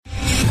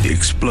The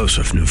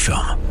explosive new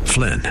film,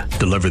 Flynn,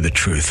 deliver the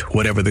truth,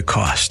 whatever the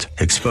cost,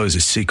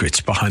 exposes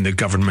secrets behind the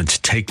government's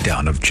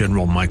takedown of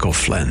General Michael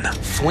Flynn.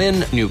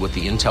 Flynn knew what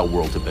the intel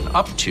world had been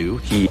up to.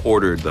 He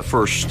ordered the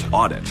first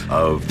audit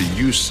of the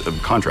use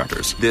of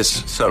contractors.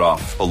 This set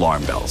off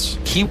alarm bells.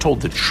 He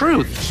told the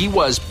truth. He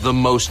was the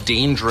most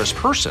dangerous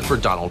person for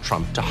Donald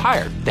Trump to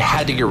hire. They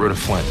had to get rid of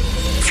Flynn.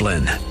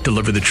 Flynn,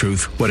 deliver the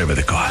truth, whatever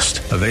the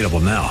cost. Available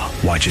now.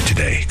 Watch it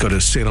today. Go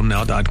to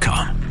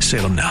salemnow.com.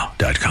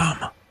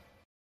 salemnow.com.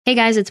 Hey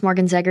guys, it's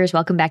Morgan Zeggers.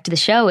 Welcome back to the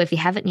show. If you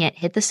haven't yet,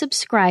 hit the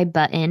subscribe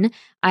button.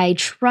 I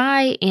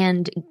try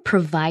and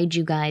provide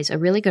you guys a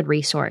really good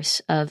resource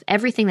of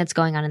everything that's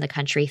going on in the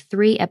country,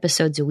 3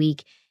 episodes a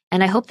week.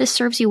 And I hope this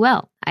serves you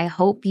well. I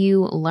hope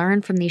you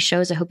learn from these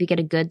shows. I hope you get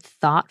a good,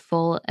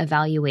 thoughtful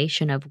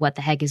evaluation of what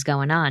the heck is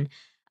going on.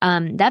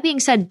 That being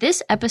said,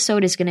 this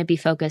episode is going to be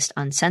focused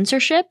on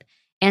censorship,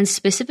 and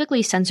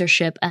specifically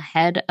censorship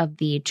ahead of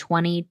the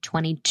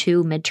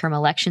 2022 midterm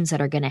elections that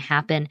are going to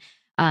happen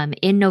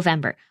in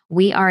November.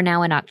 We are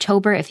now in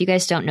October. If you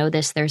guys don't know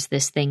this, there's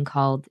this thing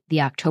called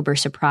the October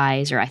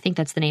surprise, or I think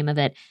that's the name of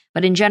it.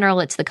 But in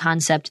general, it's the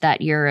concept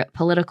that your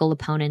political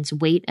opponents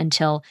wait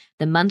until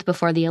the month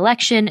before the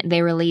election.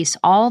 They release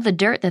all the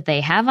dirt that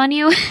they have on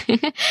you.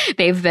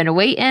 They've been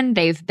waiting.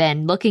 They've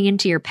been looking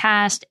into your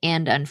past.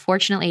 And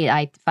unfortunately,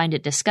 I find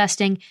it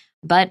disgusting.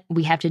 But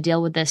we have to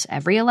deal with this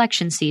every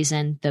election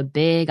season, the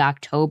big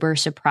October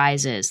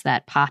surprises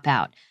that pop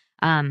out.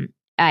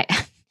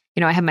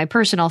 I have my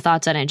personal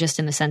thoughts on it, just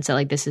in the sense that,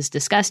 like, this is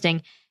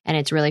disgusting and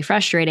it's really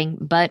frustrating,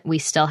 but we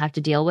still have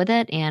to deal with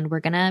it. And we're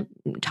going to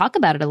talk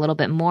about it a little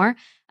bit more.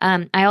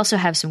 I also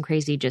have some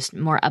crazy, just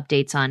more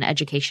updates on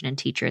education and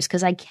teachers,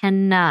 because I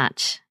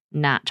cannot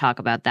not talk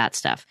about that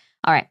stuff.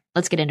 All right,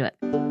 let's get into it.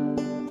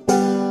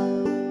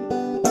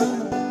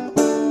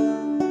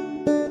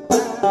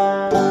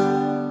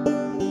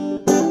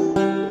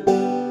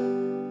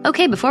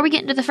 Okay, before we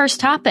get into the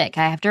first topic,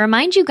 I have to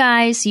remind you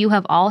guys, you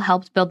have all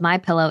helped build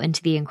MyPillow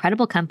into the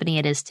incredible company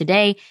it is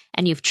today,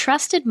 and you've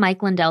trusted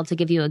Mike Lindell to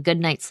give you a good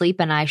night's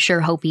sleep, and I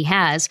sure hope he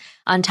has,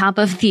 on top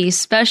of the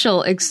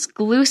special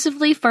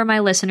exclusively for my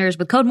listeners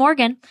with code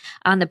Morgan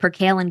on the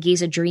Percale and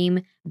Giza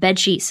Dream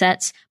bedsheet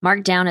sets,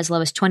 marked down as low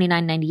as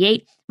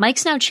 $29.98.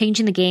 Mike's now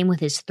changing the game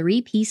with his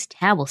 3-piece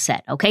towel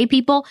set. Okay,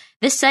 people?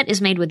 This set is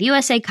made with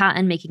USA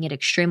cotton, making it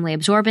extremely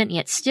absorbent,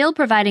 yet still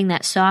providing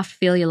that soft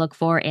feel you look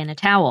for in a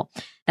towel.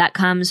 That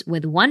comes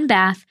with 1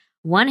 bath,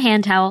 1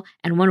 hand towel,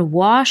 and 1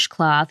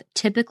 washcloth,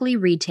 typically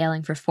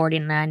retailing for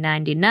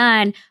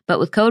 $49.99. But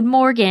with code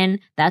Morgan,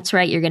 that's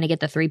right, you're going to get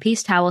the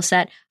 3-piece towel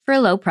set for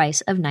a low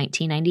price of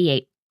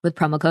 $19.98 with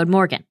promo code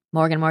Morgan.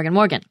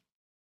 Morgan.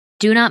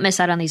 Do not miss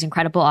out on these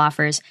incredible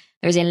offers.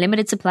 There's a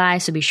limited supply,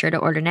 so be sure to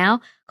order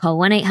now. Call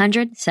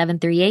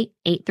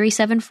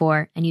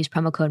 1-800-738-8374 and use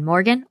promo code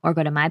Morgan, or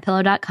go to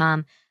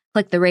mypillow.com.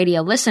 Click the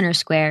radio listener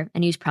square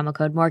and use promo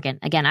code Morgan.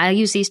 Again, I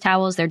use these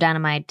towels. They're down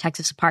in my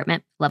Texas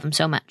apartment. Love them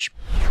so much.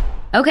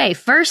 Okay,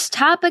 first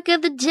topic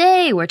of the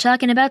day. We're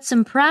talking about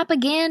some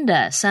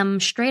propaganda,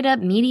 some straight up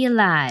media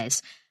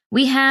lies.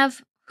 We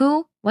have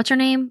who? What's her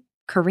name?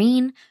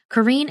 Karine.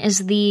 Karine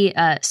is the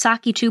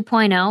Psaki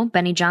 2.0.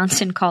 Benny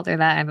Johnson called her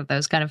that. I thought that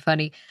was kind of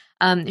funny.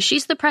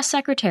 She's the press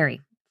secretary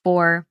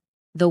for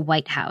the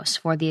White House,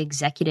 for the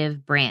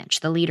executive branch,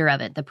 the leader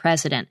of it, the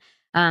president.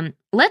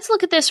 Let's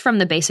look at this from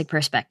the basic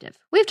perspective.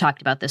 We've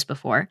talked about this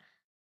before.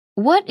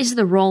 What is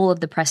the role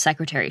of the press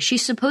secretary?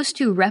 She's supposed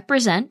to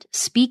represent,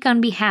 speak on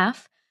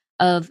behalf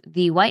of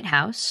the White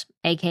House,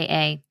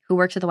 aka who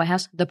works at the White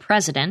House, the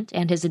president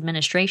and his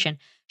administration.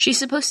 She's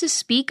supposed to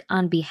speak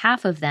on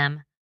behalf of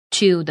them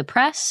to the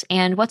press.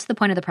 And what's the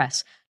point of the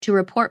press? To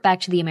report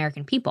back to the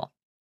American people.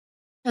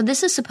 So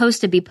this is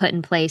supposed to be put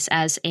in place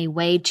as a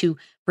way to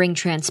bring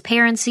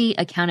transparency,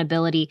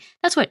 accountability.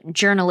 That's what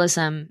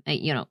journalism,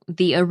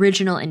 the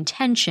original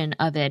intention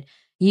of it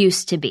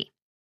used to be,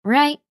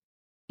 right?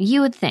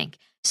 You would think.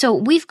 So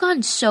we've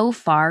gone so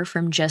far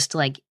from just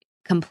like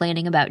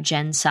complaining about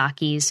Jen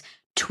Psaki's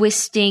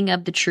twisting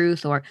of the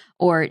truth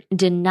or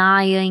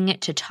denying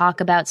to talk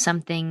about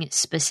something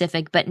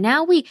specific. But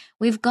now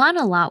we've gone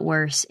a lot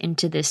worse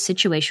into this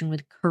situation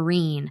with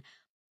Karine,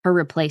 her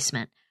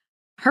replacement.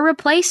 Her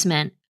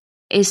replacement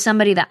is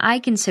somebody that I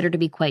consider to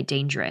be quite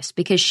dangerous,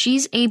 because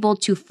she's able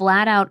to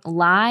flat out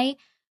lie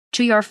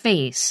to your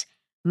face,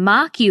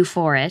 mock you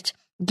for it,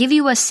 give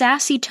you a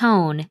sassy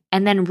tone,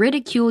 and then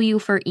ridicule you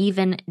for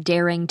even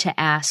daring to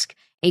ask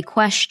a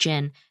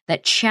question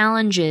that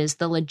challenges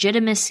the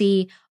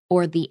legitimacy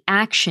or the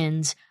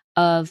actions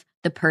of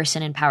the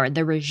person in power,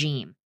 the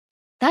regime.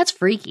 That's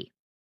freaky.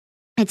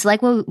 It's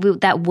like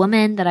that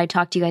woman that I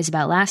talked to you guys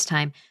about last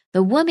time,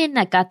 the woman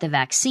that got the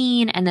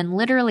vaccine and then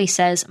literally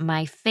says,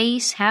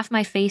 half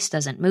my face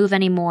doesn't move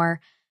anymore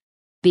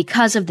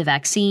because of the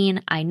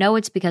vaccine. I know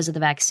it's because of the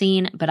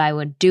vaccine, but I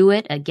would do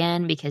it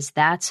again because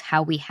that's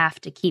how we have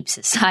to keep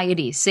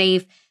society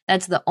safe.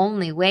 That's the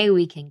only way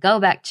we can go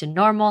back to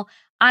normal.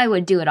 I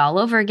would do it all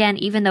over again,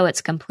 even though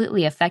it's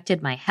completely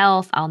affected my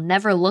health. I'll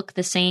never look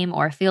the same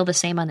or feel the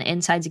same on the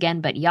insides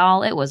again, but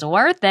y'all, it was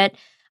worth it.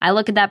 I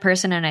look at that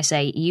person and I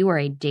say, you are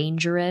a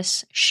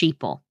dangerous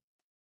sheeple.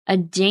 A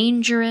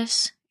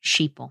dangerous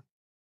sheeple.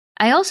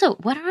 I also,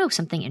 I don't know,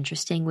 something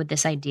interesting with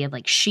this idea of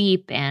like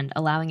sheep and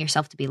allowing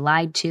yourself to be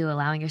lied to,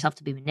 allowing yourself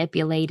to be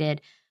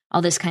manipulated,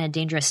 all this kind of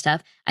dangerous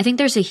stuff. I think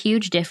there's a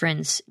huge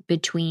difference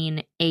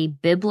between a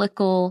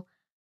biblical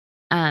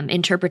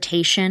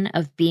interpretation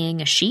of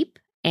being a sheep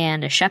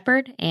and a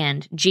shepherd,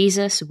 and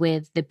Jesus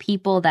with the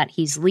people that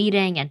he's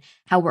leading and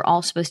how we're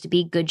all supposed to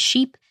be good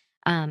sheep,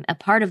 a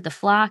part of the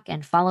flock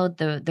and follow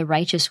the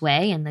righteous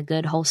way and the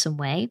good, wholesome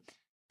way.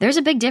 There's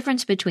a big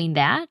difference between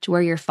that,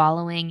 where you're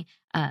following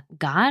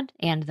God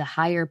and the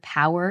higher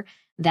power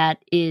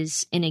that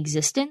is in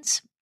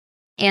existence,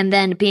 and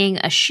then being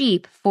a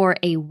sheep for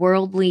a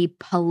worldly,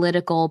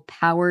 political,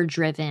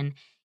 power-driven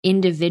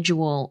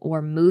individual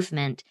or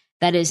movement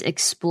that is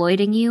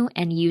exploiting you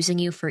and using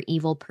you for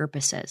evil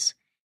purposes.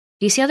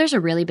 Do you see how there's a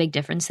really big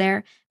difference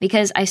there?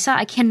 Because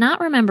I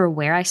cannot remember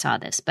where I saw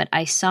this, but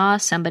I saw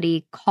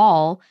somebody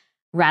call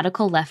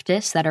radical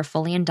leftists that are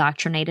fully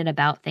indoctrinated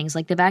about things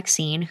like the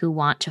vaccine, who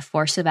want to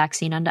force a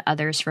vaccine onto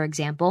others, for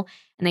example,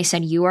 and they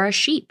said, you are a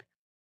sheep.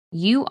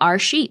 You are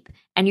sheep,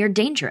 and you're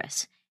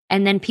dangerous.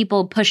 And then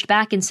people pushed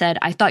back and said,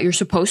 I thought you're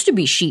supposed to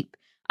be sheep.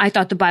 I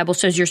thought the Bible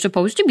says you're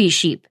supposed to be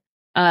sheep.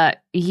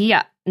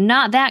 Yeah,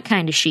 not that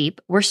kind of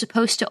sheep. We're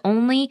supposed to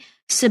only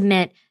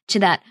submit to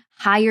that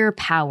higher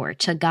power,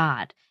 to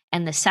God,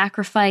 and the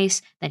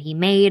sacrifice that he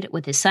made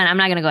with his son. I'm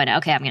not going to go into,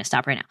 okay, I'm going to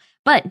stop right now.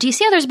 But do you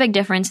see how there's a big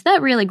difference?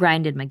 That really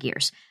grinded my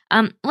gears.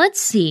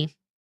 Let's see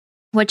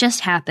what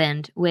just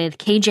happened with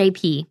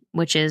KJP,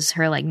 which is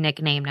her like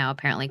nickname now,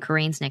 apparently,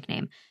 Corinne's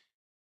nickname.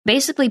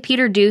 Basically,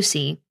 Peter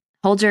Doocy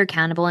holds her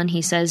accountable, and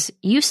he says,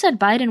 you said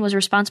Biden was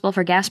responsible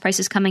for gas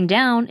prices coming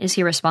down. Is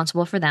he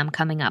responsible for them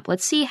coming up?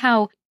 Let's see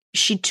how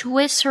she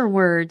twists her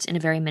words in a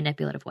very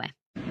manipulative way.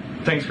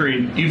 Thanks,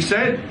 Corinne. You've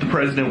said the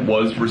president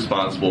was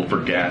responsible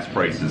for gas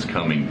prices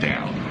coming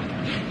down.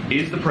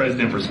 Is the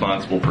president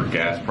responsible for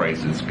gas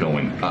prices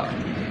going up?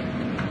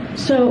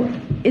 So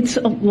it's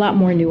a lot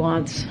more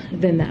nuanced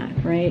than that,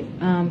 right?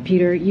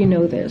 Peter, you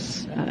know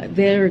this.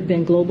 There have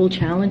been global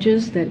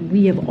challenges that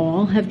we have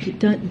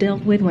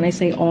dealt with. When I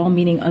say all,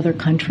 meaning other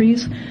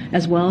countries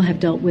as well, have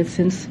dealt with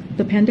since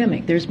the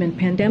pandemic. There's been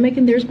pandemic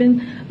and there's been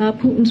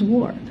Putin's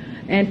war.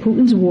 And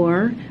Putin's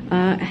war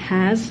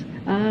has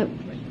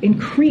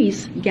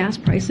increase gas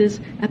prices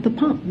at the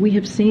pump. We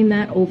have seen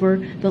that over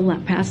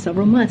the past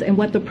several months. And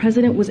what the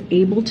president was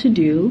able to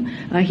do,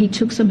 he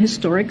took some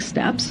historic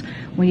steps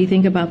when you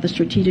think about the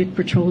Strategic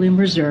Petroleum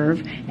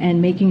Reserve and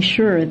making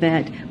sure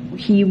that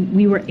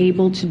we were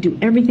able to do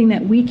everything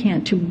that we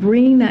can to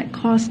bring that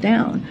cost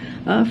down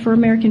for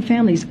American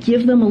families,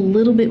 give them a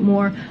little bit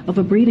more of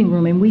a breathing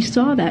room. And we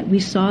saw that.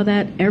 We saw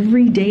that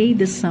every day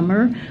this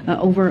summer,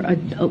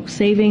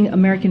 saving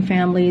American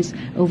families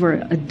over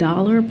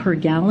 $1 per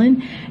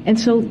gallon. And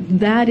so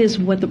that is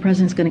what the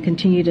president's going to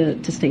continue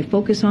to stay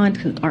focused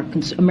on, our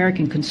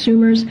American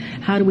consumers.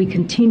 How do we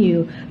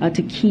continue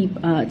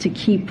to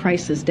keep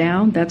prices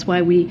down? That's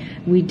why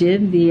we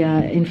did the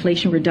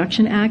Inflation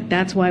Reduction Act.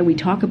 That's why we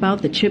talk about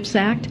the CHIPS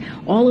Act.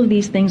 All of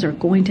these things are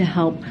going to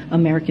help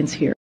Americans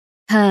here.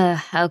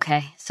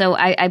 Okay, so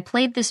I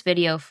played this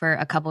video for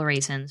a couple of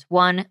reasons.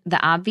 One, the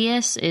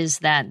obvious is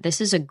that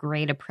this is a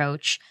great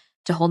approach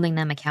to holding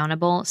them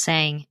accountable,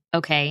 saying,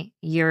 okay,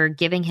 you're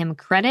giving him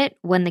credit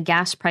when the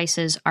gas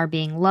prices are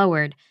being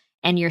lowered,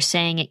 and you're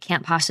saying it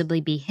can't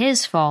possibly be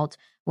his fault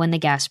when the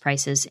gas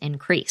prices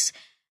increase.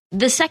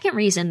 The second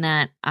reason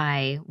that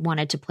I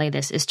wanted to play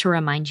this is to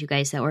remind you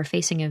guys that we're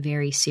facing a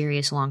very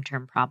serious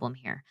long-term problem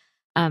here.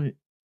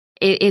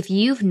 If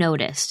you've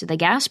noticed, the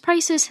gas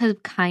prices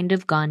have kind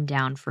of gone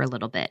down for a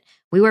little bit.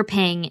 We were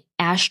paying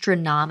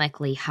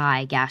astronomically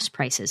high gas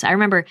prices. I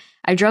remember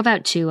I drove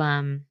out to,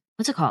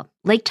 what's it called?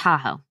 Lake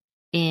Tahoe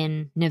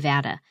in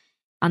Nevada.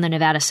 On the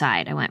Nevada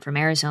side, I went from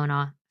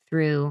Arizona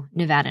through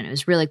Nevada, and it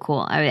was really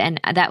cool.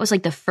 And that was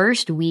like the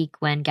first week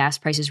when gas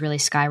prices really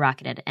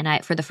skyrocketed. And I,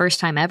 for the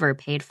first time ever,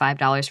 paid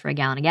 $5 for a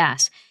gallon of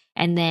gas.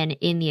 And then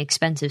in the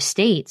expensive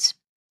states,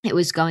 it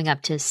was going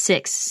up to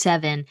 $6,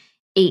 $7,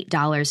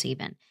 $8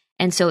 even.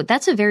 And so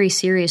that's a very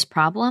serious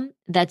problem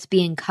that's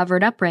being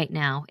covered up right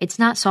now. It's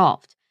not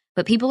solved,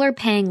 but people are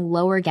paying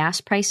lower gas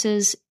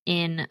prices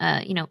in,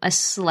 a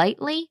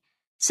slightly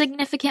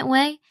significant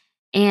way,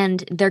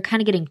 and they're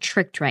kind of getting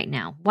tricked right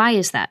now. Why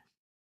is that?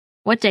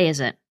 What day is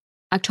it?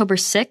 October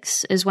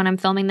 6th is when I'm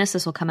filming this.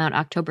 This will come out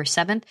October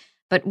 7th,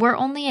 but we're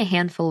only a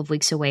handful of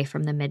weeks away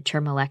from the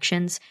midterm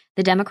elections.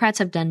 The Democrats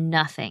have done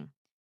nothing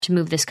to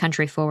move this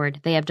country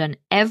forward. They have done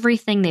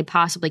everything they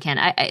possibly can.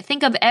 I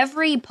think of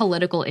every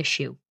political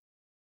issue,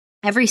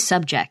 every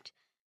subject,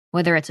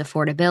 whether it's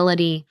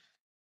affordability,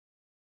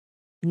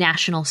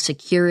 national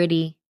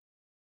security,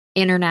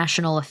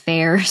 international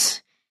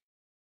affairs,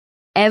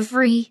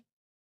 every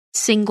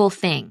single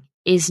thing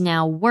is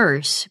now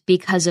worse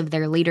because of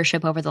their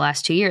leadership over the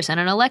last 2 years. And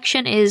an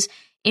election is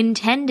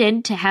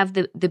intended to have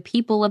the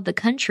people of the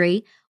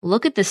country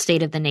look at the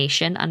state of the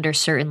nation under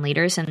certain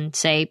leaders and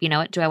say, you know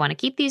what, do I want to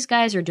keep these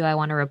guys or do I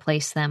want to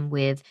replace them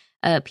with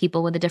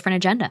people with a different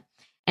agenda?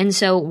 And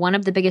so one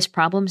of the biggest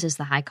problems is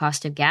the high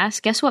cost of gas.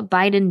 Guess what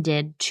Biden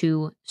did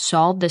to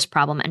solve this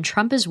problem? And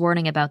Trump is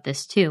warning about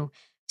this too.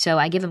 So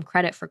I give him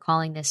credit for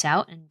calling this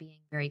out and being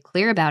very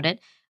clear about it.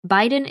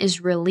 Biden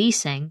is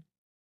releasing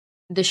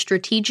the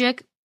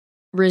strategic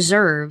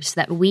reserves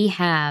that we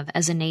have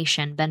as a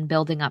nation been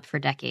building up for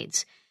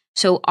decades.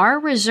 So our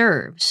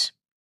reserves,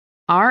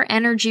 our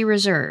energy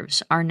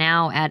reserves, are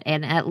now at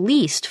an at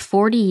least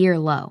 40-year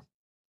low.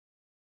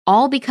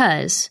 All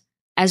because,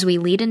 as we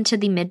lead into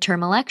the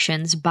midterm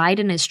elections,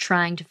 Biden is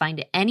trying to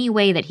find any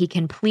way that he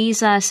can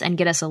please us and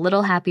get us a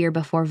little happier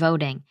before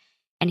voting.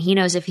 And he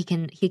knows if he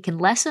can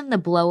lessen the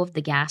blow of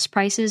the gas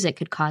prices, it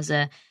could cause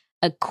a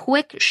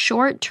quick,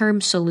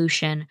 short-term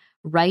solution,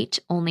 right,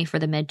 only for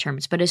the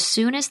midterms. But as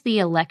soon as the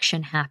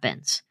election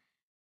happens,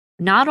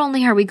 not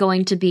only are we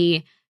going to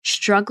be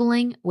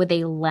struggling with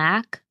a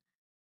lack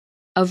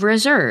of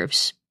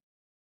reserves,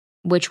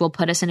 which will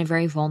put us in a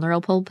very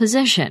vulnerable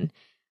position,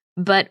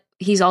 but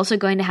he's also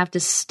going to have to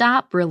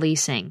stop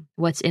releasing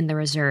what's in the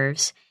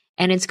reserves,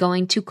 and it's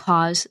going to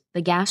cause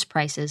the gas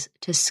prices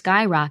to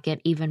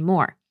skyrocket even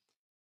more.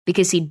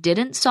 Because he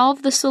didn't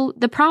solve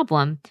the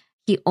problem,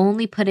 he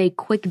only put a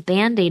quick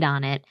Band-Aid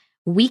on it,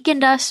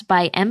 weakened us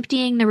by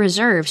emptying the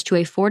reserves to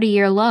a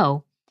 40-year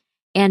low,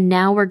 and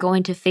now we're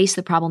going to face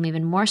the problem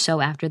even more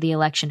so after the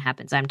election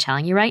happens. I'm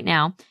telling you right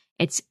now,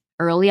 it's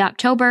early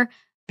October,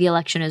 the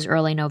election is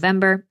early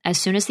November. As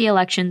soon as the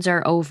elections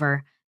are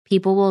over,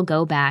 people will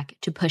go back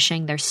to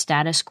pushing their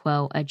status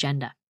quo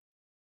agenda.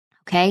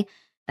 Okay?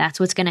 That's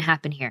what's going to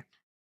happen here.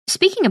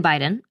 Speaking of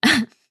Biden,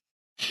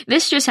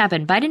 this just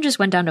happened. Biden just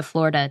went down to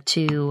Florida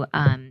to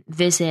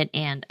visit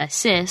and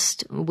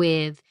assist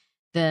with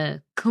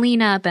the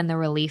cleanup and the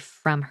relief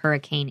from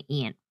Hurricane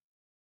Ian.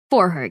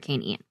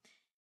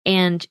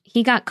 And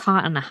he got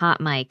caught on a hot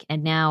mic,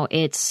 and now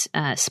it's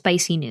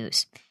spicy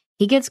news.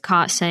 He gets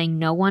caught saying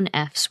no one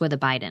F's with a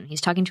Biden.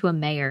 He's talking to a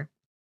mayor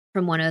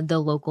from one of the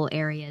local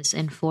areas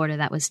in Florida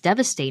that was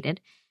devastated.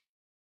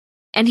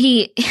 And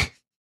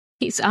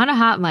he's on a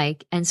hot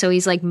mic, and so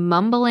he's like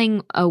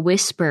mumbling a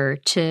whisper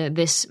to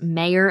this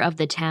mayor of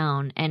the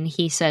town, and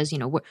he says,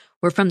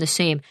 we're from the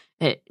same,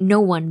 no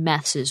one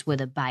messes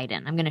with a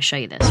Biden. I'm going to show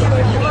you this. Thanks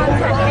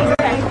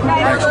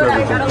for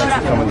everything. Thanks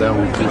for coming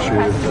down. We appreciate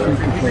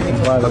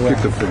it. I'll keep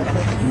the food.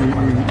 You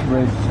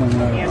raised some,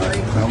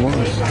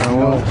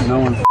 no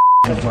one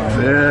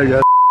Yeah, I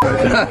got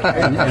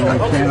and you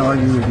can't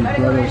argue with your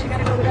brothers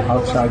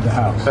outside the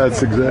house.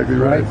 That's exactly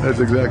right. That's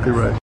exactly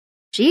right.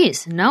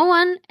 Jeez, no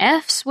one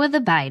F's with a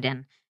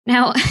Biden.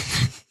 Now,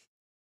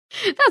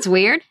 that's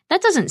weird.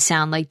 That doesn't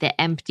sound like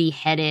the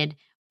empty-headed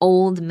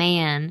old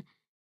man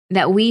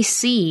that we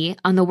see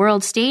on the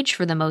world stage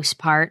for the most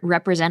part,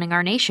 representing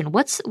our nation.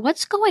 What's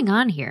going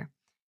on here?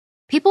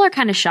 People are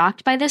kind of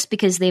shocked by this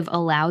because they've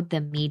allowed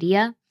the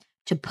media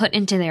to put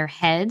into their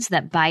heads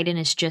that Biden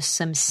is just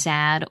some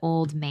sad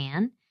old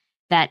man.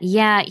 That,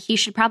 yeah, he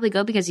should probably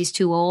go because he's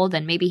too old,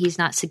 and maybe he's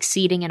not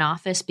succeeding in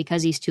office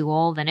because he's too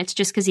old, and it's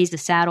just because he's a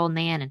sad old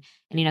man,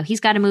 and he's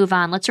got to move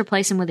on. Let's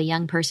replace him with a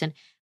young person.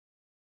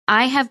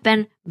 I have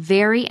been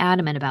very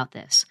adamant about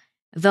this.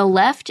 The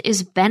left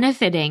is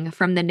benefiting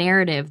from the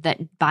narrative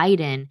that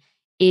Biden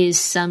is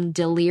some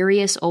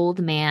delirious old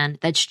man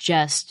that's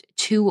just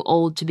too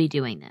old to be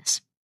doing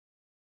this.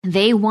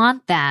 They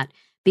want that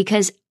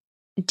because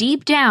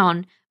deep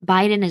down,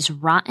 Biden is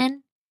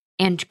rotten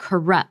and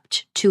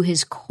corrupt to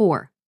his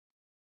core.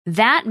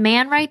 That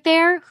man right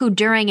there, who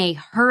during a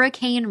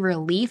hurricane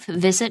relief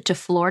visit to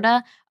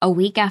Florida a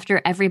week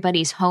after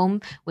everybody's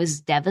home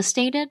was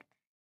devastated,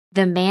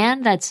 the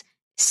man that's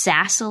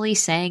sassily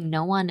saying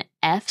no one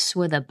F's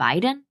with a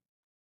Biden,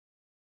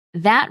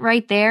 that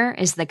right there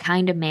is the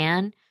kind of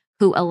man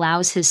who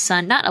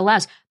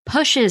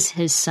pushes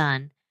his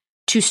son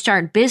to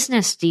start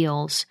business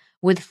deals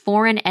with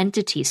foreign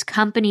entities,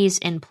 companies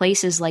in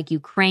places like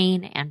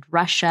Ukraine and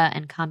Russia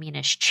and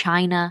communist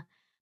China,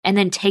 and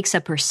then takes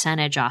a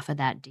percentage off of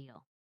that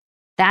deal.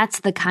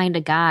 That's the kind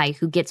of guy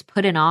who gets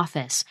put in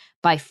office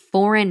by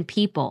foreign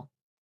people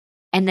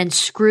and then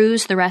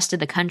screws the rest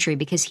of the country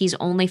because he's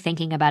only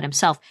thinking about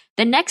himself.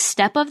 The next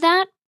step of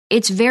that,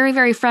 it's very,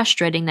 very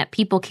frustrating that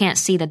people can't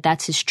see that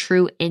that's his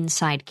true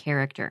inside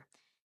character.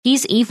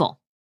 He's evil.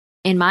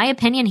 In my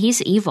opinion,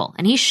 he's evil,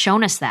 and he's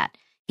shown us that.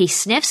 He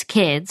sniffs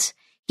kids.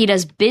 He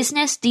does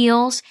business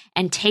deals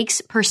and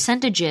takes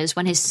percentages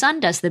when his son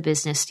does the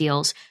business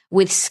deals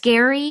with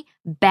scary,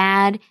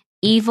 bad,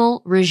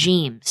 evil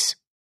regimes.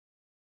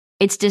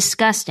 It's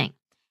disgusting.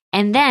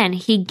 And then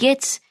he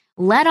gets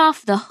let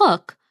off the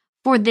hook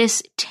for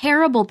this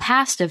terrible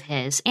past of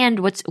his and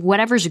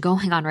whatever's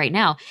going on right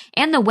now.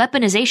 And the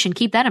weaponization,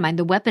 keep that in mind,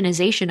 the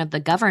weaponization of the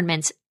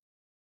government's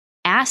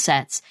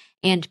assets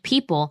and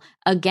people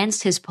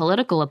against his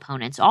political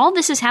opponents. All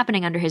this is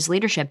happening under his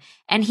leadership,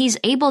 and he's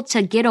able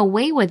to get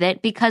away with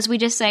it because we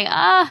just say,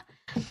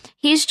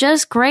 he's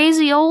just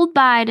crazy old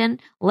Biden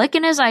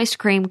licking his ice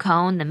cream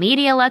cone. The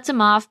media lets him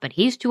off, but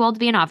he's too old to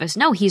be in office.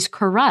 No, he's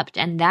corrupt,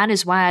 and that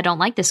is why I don't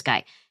like this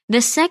guy.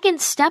 The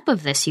second step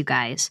of this, you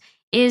guys,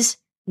 is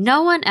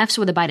No one F's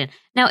with a Biden.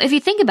 Now, if you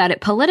think about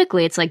it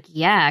politically, it's like,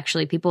 yeah,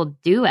 actually, people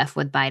do F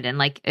with Biden.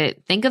 Like,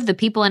 think of the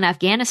people in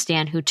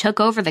Afghanistan who took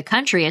over the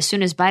country as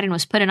soon as Biden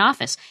was put in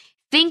office.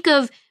 Think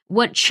of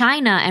what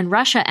China and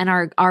Russia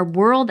and our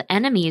world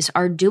enemies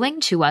are doing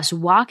to us,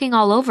 walking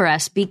all over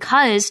us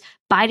because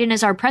Biden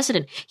is our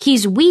president.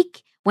 He's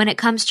weak when it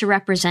comes to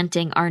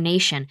representing our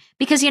nation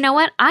because you know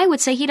what? I would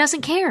say he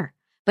doesn't care.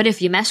 But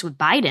if you mess with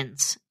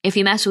Biden's, if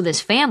you mess with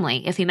his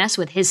family, if you mess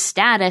with his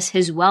status,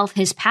 his wealth,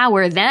 his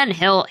power, then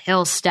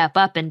he'll step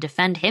up and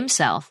defend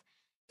himself.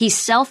 He's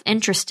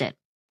self-interested.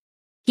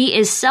 He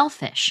is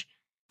selfish.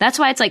 That's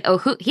why it's like,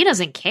 he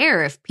doesn't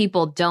care if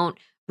people don't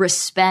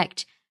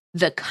respect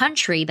the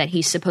country that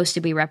he's supposed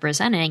to be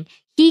representing.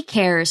 He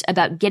cares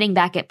about getting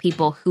back at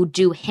people who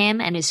do him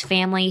and his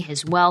family,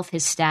 his wealth,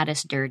 his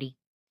status dirty.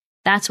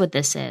 That's what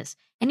this is.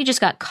 And he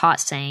just got caught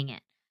saying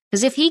it.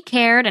 Because if he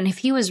cared and if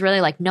he was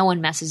really like, no one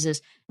messes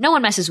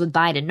with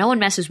Biden, no one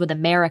messes with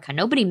America,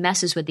 nobody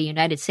messes with the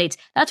United States,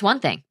 that's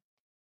one thing.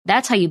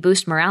 That's how you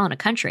boost morale in a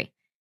country.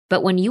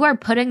 But when you are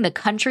putting the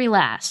country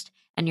last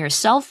and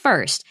yourself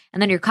first,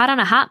 and then you're caught on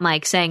a hot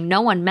mic saying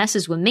no one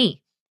messes with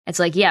me, it's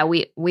like, yeah,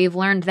 we've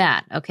learned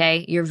that,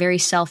 okay? You're very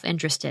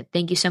self-interested.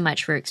 Thank you so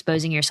much for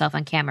exposing yourself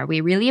on camera. We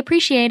really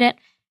appreciate it.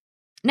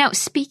 Now,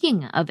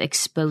 speaking of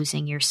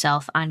exposing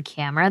yourself on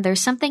camera,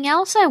 there's something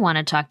else I want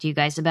to talk to you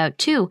guys about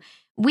too.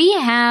 We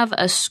have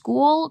a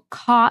school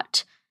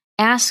caught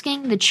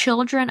asking the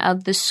children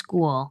of the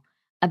school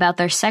about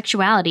their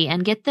sexuality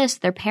and, get this,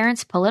 their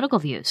parents' political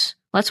views.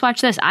 Let's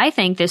watch this. I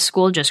think this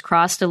school just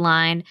crossed a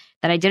line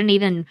that I didn't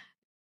even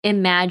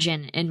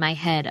imagine in my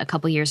head a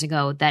couple years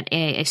ago that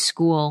a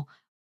school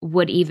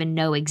would even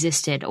know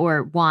existed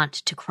or want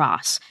to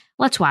cross.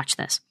 Let's watch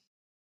this.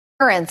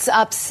 Parents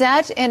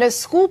upset and a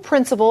school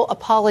principal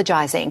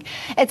apologizing.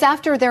 It's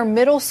after their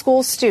middle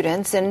school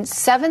students in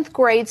 7th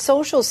grade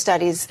social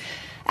studies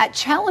at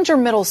Challenger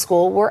Middle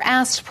School were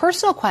asked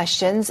personal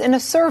questions in a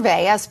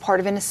survey as part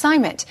of an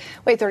assignment.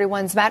 Wait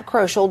 31's Matt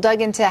Kroschel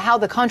dug into how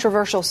the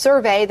controversial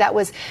survey that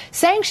was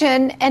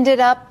sanctioned ended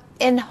up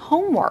in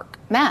homework.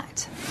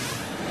 Matt.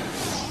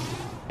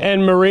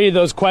 And Marie,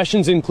 those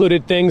questions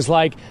included things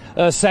like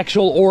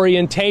sexual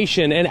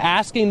orientation and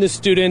asking the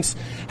students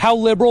how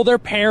liberal their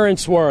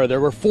parents were.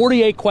 There were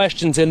 48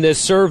 questions in this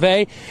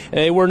survey.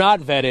 They were not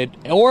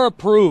vetted or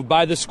approved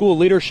by the school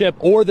leadership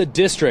or the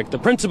district. The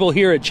principal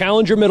here at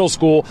Challenger Middle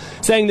School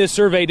saying this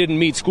survey didn't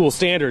meet school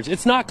standards.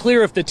 It's not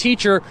clear if the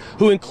teacher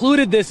who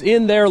included this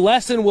in their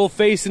lesson will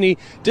face any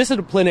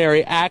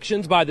disciplinary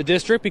actions by the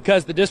district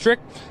because the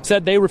district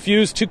said they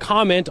refused to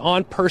comment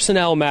on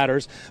personnel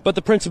matters. But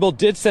the principal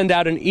did send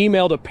out an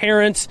email to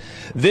parents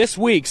this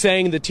week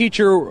saying the teacher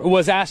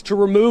was asked to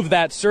remove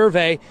that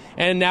survey,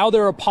 and now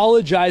they're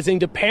apologizing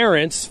to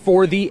parents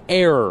for the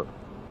error.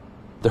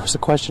 There was a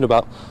question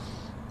about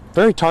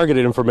very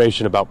targeted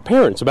information about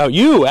parents, about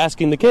you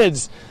asking the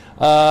kids,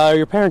 are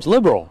your parents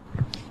liberal?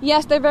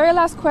 Yes, the very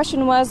last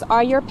question was,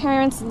 are your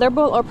parents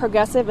liberal or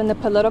progressive in the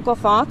political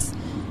thoughts?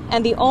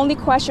 And the only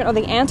question or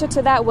the answer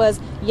to that was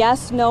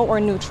yes, no, or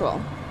neutral.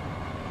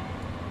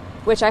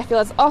 Which I feel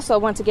is also,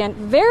 once again,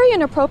 very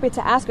inappropriate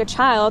to ask a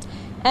child,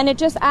 and it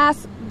just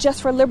asks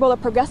just for liberal or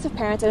progressive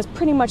parents, and it's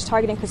pretty much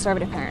targeting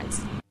conservative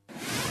parents.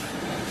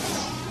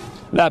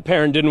 That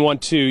parent didn't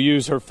want to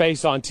use her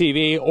face on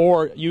TV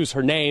or use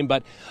her name,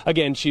 but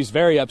again, she's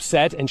very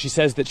upset, and she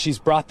says that she's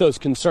brought those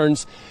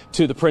concerns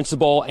to the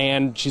principal,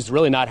 and she's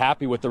really not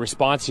happy with the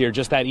response here.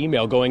 Just that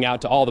email going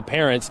out to all the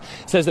parents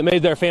says that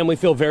made their family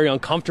feel very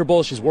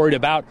uncomfortable. She's worried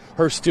about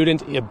her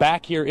student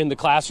back here in the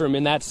classroom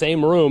in that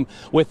same room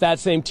with that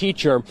same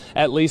teacher.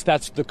 At least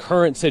that's the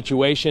current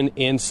situation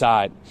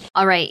inside.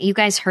 All right, you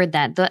guys heard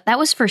that. That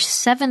was for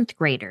 7th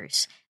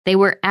graders. They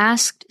were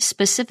asked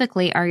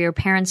specifically, are your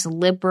parents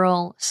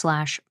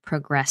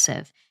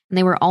liberal/progressive? And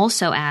they were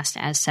also asked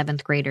as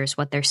 7th graders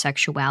what their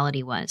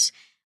sexuality was.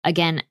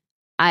 Again,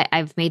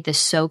 I've made this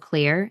so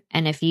clear.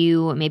 And if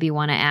you maybe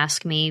want to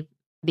ask me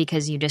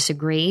because you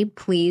disagree,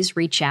 please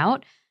reach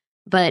out.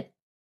 But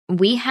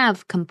we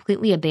have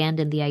completely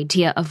abandoned the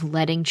idea of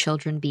letting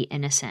children be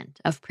innocent,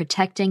 of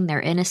protecting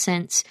their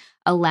innocence,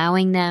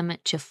 allowing them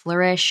to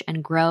flourish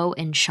and grow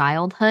in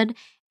childhood.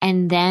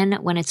 And then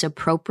when it's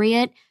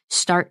appropriate,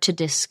 start to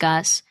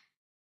discuss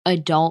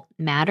adult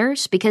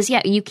matters. Because,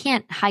 yeah, you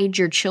can't hide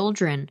your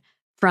children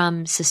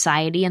from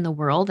society and the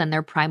world and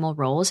their primal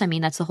roles. I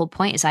mean, that's the whole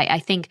point. Is I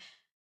think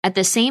at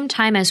the same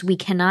time as we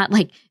cannot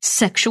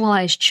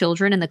sexualize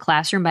children in the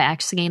classroom by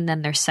asking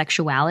them their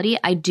sexuality,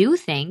 I do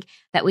think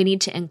that we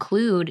need to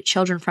include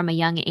children from a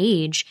young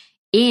age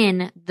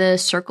in the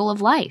circle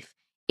of life,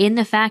 in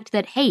the fact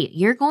that, hey,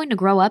 you're going to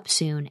grow up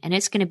soon and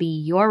it's going to be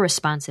your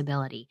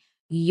responsibility,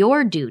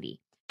 your duty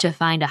to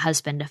find a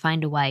husband, to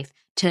find a wife,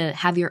 to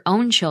have your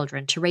own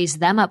children, to raise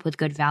them up with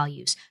good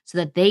values so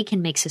that they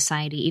can make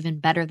society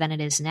even better than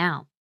it is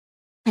now.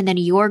 And then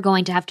you're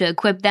going to have to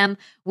equip them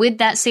with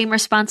that same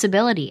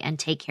responsibility and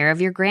take care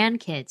of your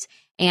grandkids.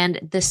 And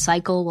the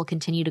cycle will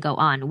continue to go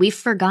on. We've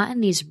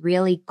forgotten these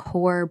really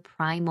core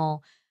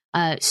primal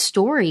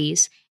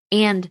stories.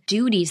 and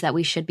duties that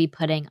we should be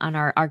putting on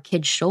our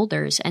kids'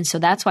 shoulders. And so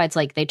that's why it's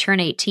like they turn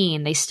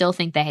 18, they still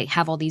think they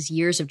have all these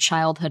years of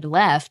childhood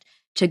left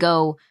to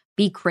go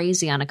be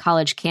crazy on a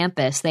college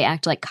campus. They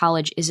act like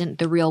college isn't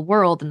the real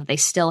world and that they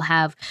still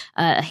have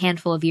a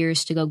handful of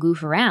years to go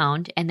goof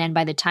around. And then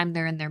by the time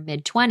they're in their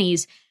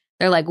mid-20s,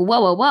 they're like,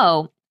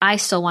 whoa, I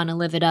still want to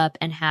live it up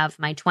and have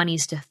my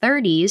 20s to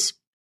 30s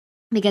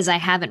because I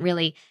haven't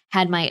really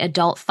had my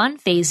adult fun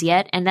phase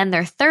yet. And then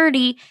they're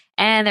 30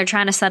 and they're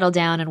trying to settle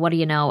down. And what do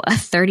you know? A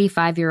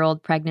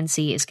 35-year-old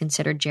pregnancy is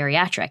considered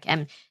geriatric.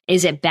 And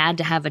is it bad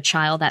to have a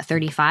child at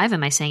 35?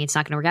 Am I saying it's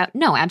not going to work out?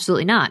 No,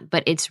 absolutely not.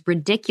 But it's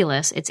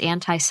ridiculous. It's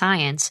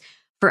anti-science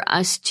for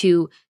us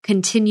to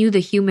continue the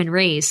human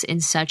race in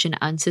such an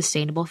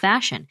unsustainable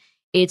fashion.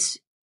 It's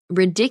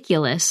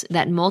ridiculous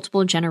that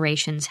multiple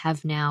generations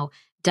have now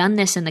done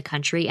this in the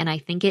country, and I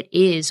think it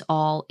is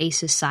all a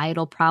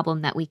societal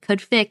problem that we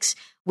could fix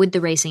with the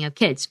raising of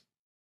kids.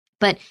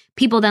 But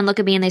people then look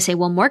at me and they say,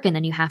 well, Morgan,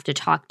 then you have to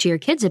talk to your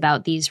kids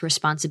about these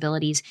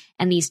responsibilities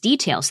and these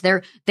details.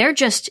 They're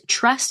just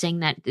trusting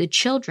that the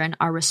children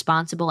are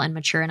responsible and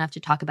mature enough to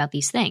talk about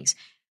these things.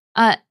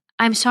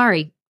 I'm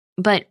sorry,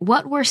 but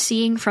what we're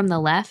seeing from the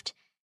left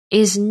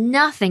is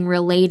nothing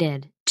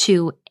related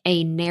to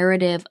a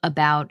narrative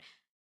about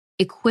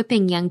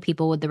equipping young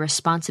people with the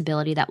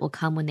responsibility that will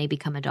come when they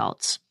become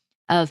adults,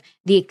 of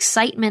the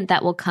excitement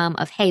that will come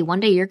of, hey, one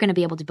day you're going to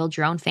be able to build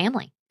your own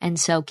family. And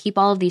so keep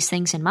all of these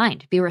things in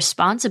mind. Be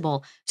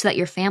responsible so that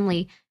your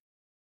family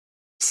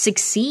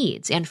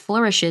succeeds and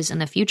flourishes in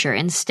the future.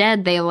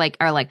 Instead, they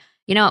are like,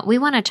 you know, we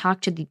want to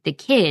talk to the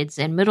kids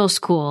in middle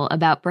school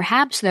about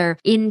perhaps they're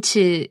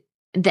into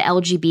the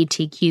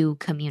LGBTQ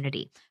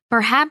community.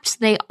 Perhaps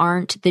they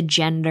aren't the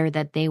gender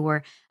that they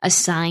were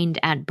assigned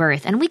at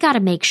birth. And we got to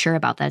make sure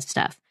about that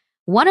stuff.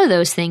 One of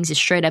those things is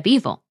straight up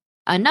evil.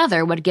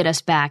 Another would get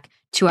us back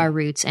to our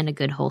roots in a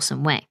good,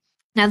 wholesome way.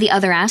 Now, the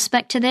other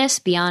aspect to this,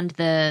 beyond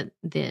the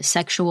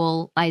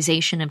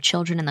sexualization of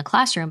children in the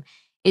classroom,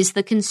 is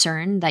the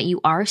concern that you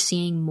are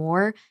seeing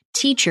more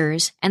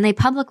teachers, and they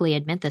publicly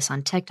admit this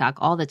on TikTok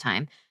all the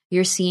time.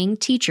 You're seeing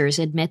teachers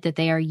admit that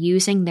they are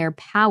using their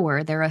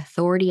power, their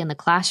authority in the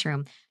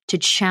classroom to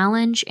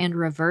challenge and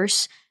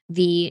reverse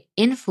the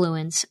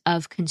influence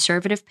of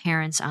conservative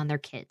parents on their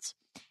kids.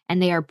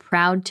 And they are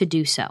proud to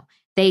do so.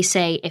 They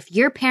say, if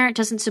your parent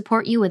doesn't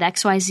support you with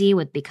XYZ,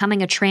 with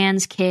becoming a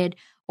trans kid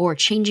or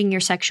changing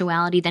your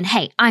sexuality, then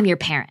hey, I'm your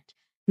parent.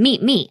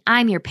 Meet me.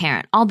 I'm your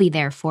parent. I'll be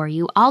there for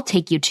you. I'll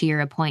take you to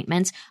your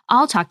appointments.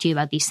 I'll talk to you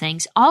about these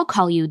things. I'll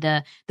call you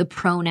the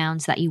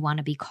pronouns that you want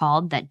to be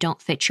called that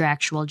don't fit your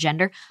actual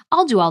gender.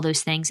 I'll do all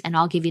those things and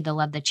I'll give you the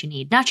love that you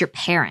need. Not your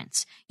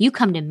parents. You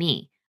come to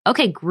me.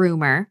 Okay,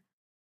 groomer.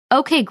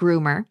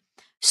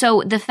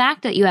 So the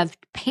fact that you have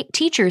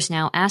teachers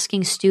now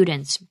asking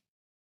students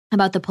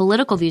about the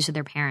political views of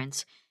their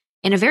parents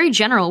in a very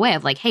general way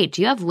of like, hey,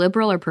 do you have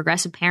liberal or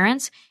progressive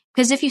parents?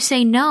 Because if you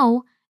say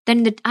no,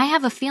 then I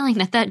have a feeling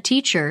that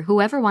teacher,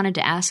 whoever wanted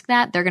to ask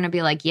that, they're going to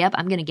be like, yep,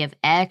 I'm going to give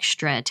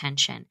extra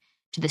attention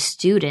to the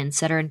students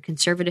that are in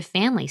conservative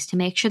families to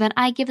make sure that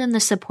I give them the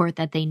support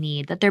that they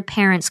need, that their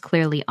parents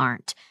clearly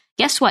aren't.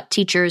 Guess what,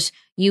 teachers?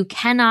 You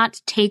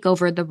cannot take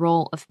over the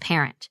role of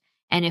parent.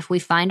 And if we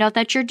find out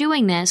that you're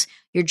doing this,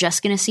 you're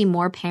just going to see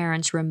more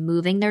parents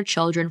removing their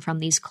children from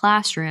these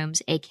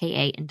classrooms,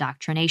 aka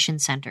indoctrination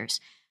centers.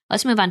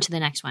 Let's move on to the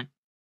next one.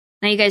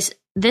 Now, you guys,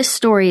 this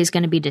story is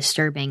going to be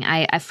disturbing.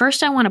 I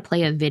want to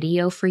play a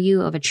video for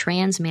you of a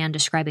trans man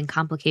describing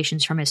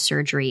complications from his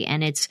surgery,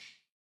 and it's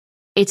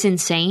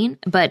insane.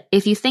 But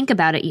if you think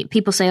about it,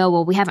 people say, oh,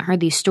 well, we haven't heard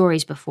these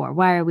stories before.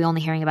 Why are we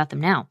only hearing about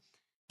them now?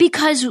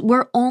 Because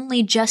we're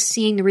only just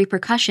seeing the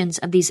repercussions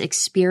of these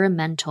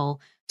experimental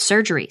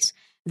surgeries.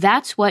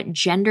 That's what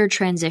gender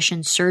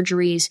transition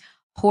surgeries,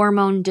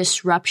 hormone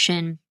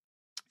disruption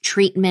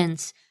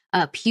treatments,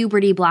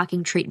 puberty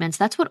blocking treatments,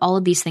 that's what all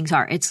of these things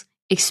are. It's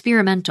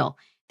experimental.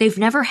 They've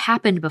never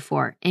happened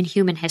before in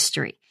human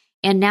history.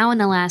 And now in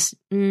the last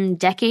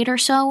decade or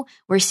so,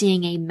 we're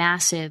seeing a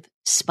massive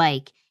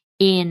spike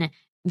in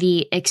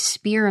the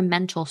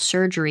experimental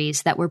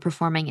surgeries that we're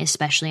performing,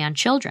 especially on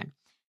children.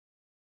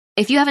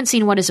 If you haven't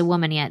seen What is a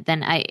Woman yet,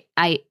 then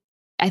I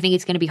think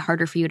it's going to be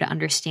harder for you to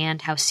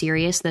understand how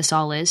serious this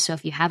all is. So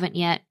if you haven't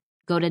yet,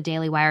 go to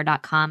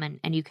dailywire.com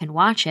and you can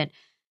watch it.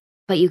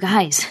 But you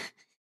guys,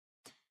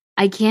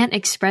 I can't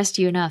express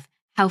to you enough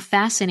how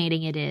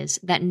fascinating it is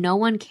that no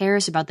one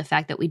cares about the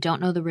fact that we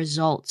don't know the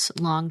results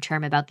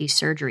long-term about these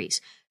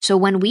surgeries. So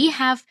when we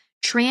have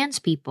trans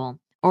people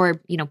or,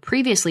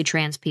 previously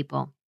trans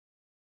people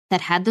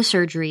that had the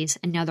surgeries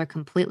and now they're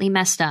completely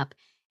messed up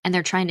and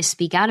they're trying to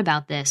speak out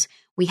about this,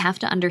 we have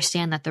to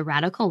understand that the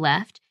radical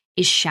left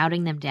is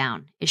shouting them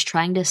down, is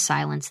trying to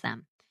silence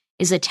them,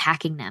 is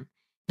attacking them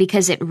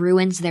because it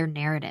ruins their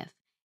narrative.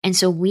 And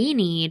so we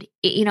need,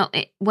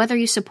 whether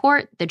you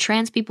support the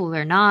trans people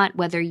or not,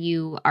 whether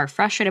you are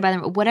frustrated by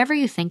them, whatever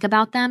you think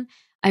about them,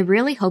 I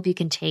really hope you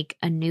can take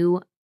a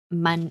new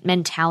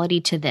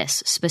mentality to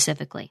this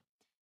specifically.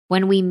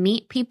 When we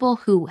meet people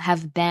who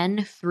have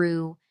been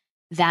through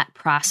that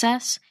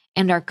process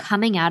and are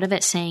coming out of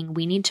it saying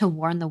we need to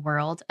warn the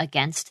world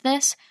against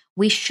this,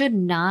 we should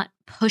not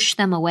push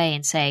them away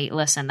and say,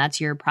 listen,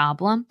 that's your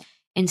problem.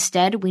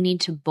 Instead, we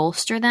need to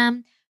bolster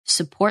them,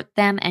 support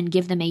them, and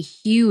give them a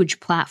huge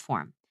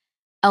platform.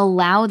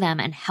 Allow them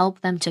and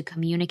help them to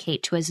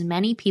communicate to as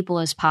many people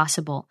as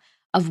possible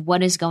of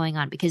what is going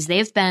on, because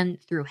they've been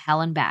through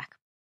hell and back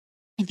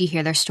if you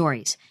hear their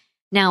stories.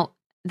 Now,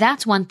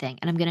 that's one thing,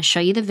 and I'm going to show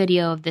you the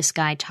video of this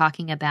guy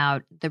talking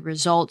about the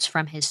results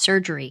from his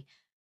surgery.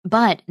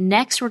 But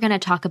next, we're going to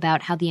talk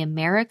about how the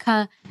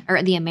American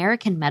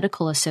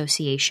Medical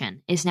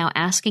Association is now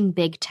asking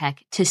big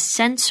tech to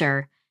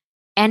censor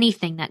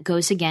anything that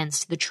goes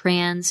against the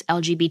trans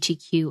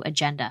LGBTQ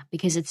agenda,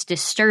 because it's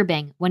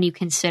disturbing when you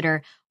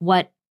consider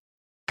what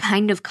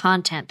kind of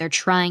content they're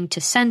trying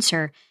to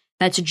censor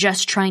that's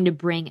just trying to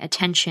bring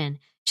attention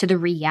to the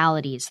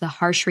realities, the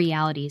harsh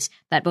realities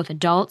that both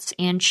adults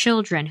and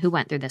children who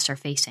went through this are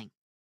facing.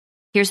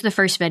 Here's the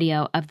first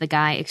video of the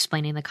guy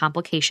explaining the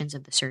complications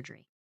of the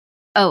surgery.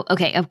 Oh,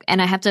 okay.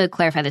 And I have to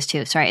clarify this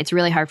too. Sorry, it's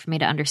really hard for me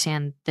to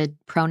understand the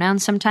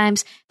pronouns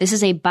sometimes. This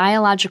is a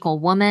biological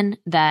woman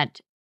that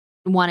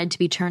wanted to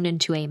be turned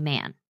into a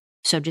man.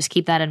 So just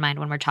keep that in mind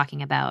when we're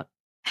talking about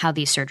how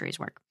these surgeries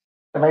work.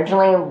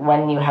 Originally,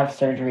 when you have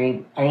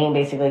surgery, I mean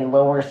basically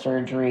lower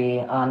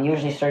surgery,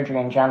 usually surgery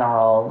in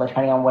general,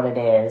 depending on what it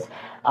is.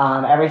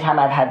 Every time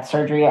I've had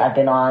surgery, I've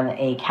been on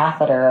a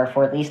catheter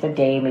for at least a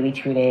day, maybe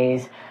 2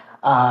 days.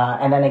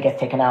 And then it gets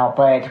taken out.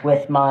 But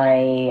with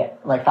my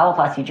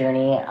phalloplasty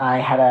journey, I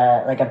had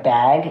a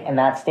bag, and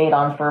that stayed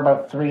on for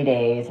about 3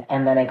 days,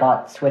 and then it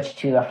got switched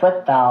to a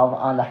flip valve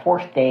on the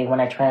 4th day when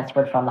I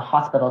transferred from the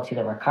hospital to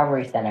the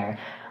recovery center.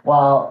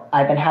 Well,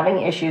 I've been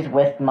having issues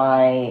with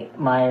my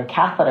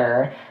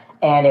catheter,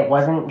 and it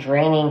wasn't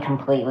draining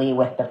completely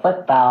with the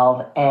flip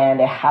valve, and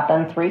it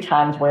happened 3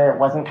 times where it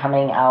wasn't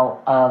coming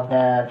out of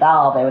the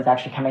valve. It was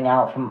actually coming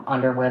out from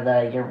under where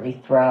the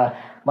urethra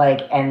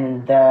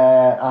and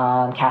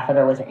the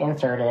catheter was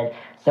inserted.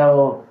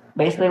 So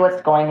basically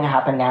what's going to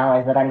happen now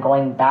is that I'm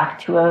going back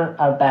to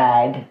a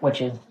bag,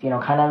 which is,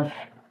 kind of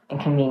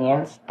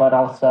inconvenience, but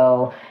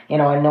also,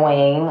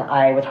 annoying.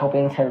 I was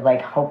hoping to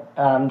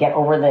get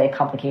over the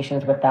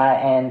complications with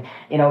that, and,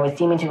 it was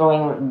seeming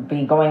to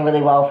be going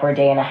really well for a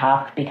day and a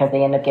half, because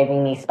they ended up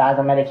giving me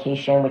spasm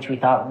medication, which we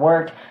thought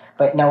worked,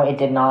 but no, it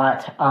did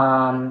not.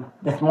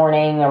 This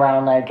morning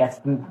around,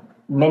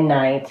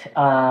 midnight, /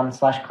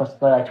 close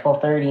to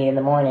 12:30 in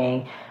the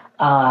morning,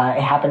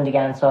 it happened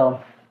again.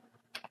 So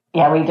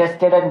yeah, we just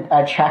did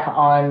a check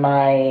on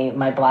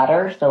my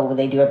bladder. So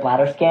they do a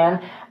bladder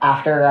scan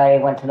after I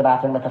went to the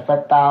bathroom with a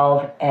flip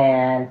valve,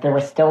 and there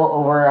was still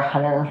over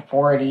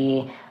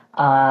 140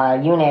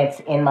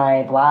 units in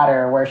my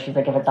bladder, where she's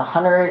like, if it's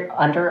 100,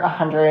 under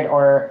 100,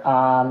 or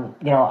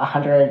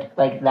 100,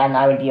 then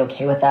I would be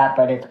okay with that,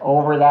 but it's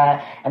over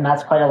that, and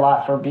that's quite a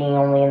lot for being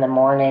only in the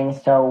morning.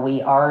 So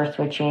we are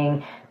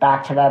switching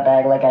back to that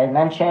bag, like I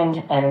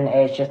mentioned, and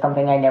it's just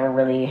something I never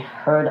really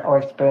heard or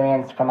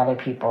experienced from other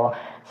people.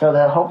 So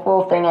the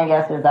hopeful thing, I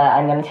guess, is that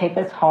I'm going to take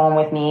this home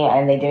with me,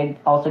 and they did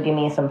also give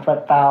me some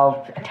flip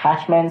valve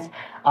attachments.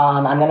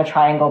 I'm going to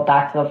try and go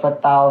back to the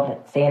flip valve,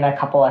 say in a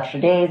couple extra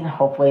days, and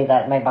hopefully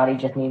that my body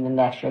just needs an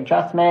extra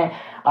adjustment.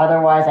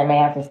 Otherwise, I may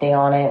have to stay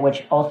on it,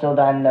 which also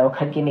then, though,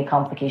 could give me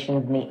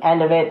complications in the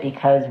end of it,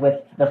 because with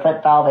the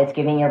flip valve, it's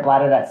giving your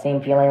bladder that same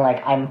feeling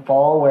like I'm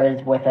full,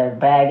 whereas with a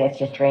bag, it's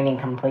just draining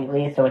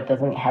completely, so it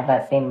doesn't have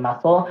that same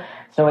muscle.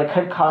 So it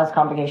could cause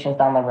complications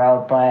down the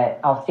road, but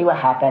I'll see what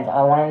happens.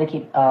 I wanted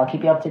to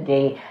keep you up to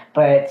date,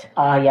 but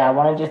yeah, I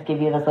want to just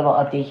give you this little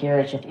update here.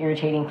 It's just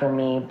irritating for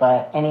me,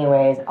 but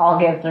anyways, I'll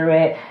get through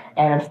it,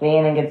 and I'm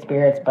staying in good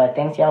spirits, but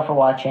thanks y'all for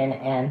watching,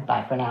 and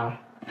bye for now.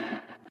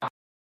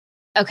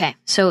 Okay,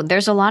 so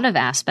there's a lot of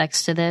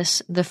aspects to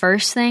this. The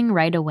first thing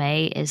right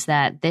away is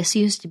that this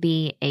used to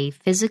be a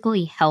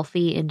physically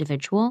healthy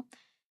individual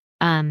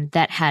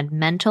that had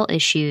mental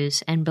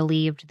issues and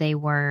believed they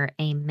were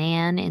a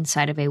man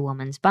inside of a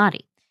woman's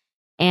body.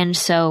 And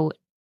so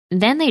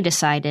then they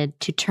decided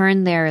to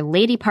turn their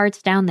lady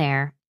parts down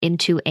there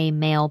into a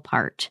male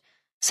part.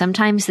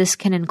 Sometimes this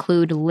can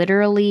include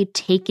literally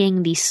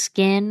taking the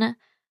skin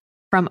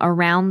from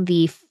around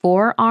the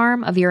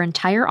forearm of your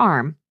entire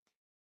arm,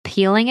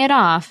 peeling it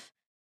off,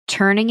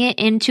 turning it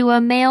into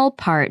a male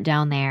part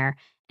down there,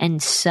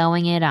 and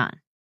sewing it on.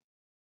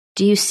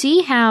 Do you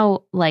see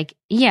how,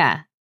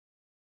 yeah,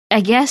 I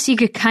guess you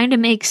could kind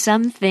of make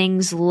some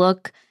things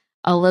look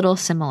a little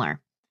similar.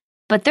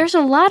 But there's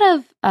a lot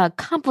of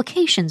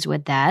complications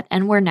with that,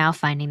 and we're now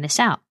finding this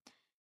out.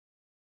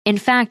 In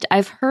fact,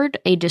 I've heard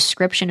a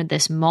description of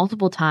this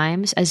multiple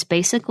times as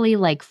basically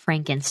like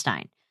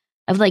Frankenstein.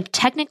 Of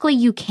technically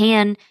you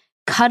can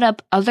cut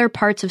up other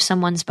parts of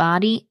someone's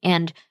body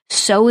and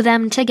sew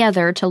them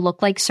together to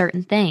look like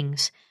certain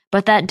things,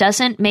 but that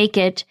doesn't make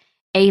it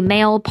a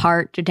male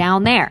part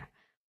down there.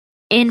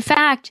 In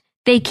fact,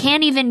 they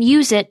can't even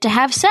use it to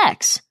have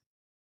sex.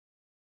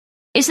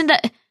 Isn't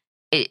that...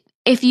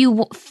 If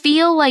you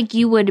feel like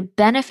you would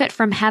benefit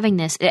from having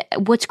this,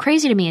 what's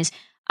crazy to me is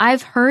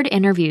I've heard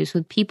interviews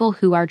with people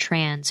who are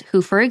trans,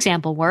 who, for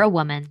example, were a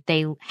woman.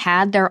 They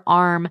had their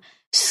arm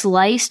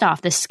sliced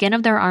off, the skin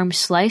of their arm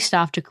sliced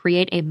off to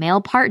create a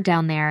male part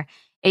down there.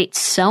 It's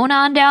sewn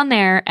on down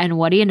there, and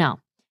what do you know?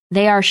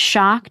 They are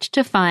shocked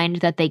to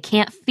find that they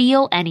can't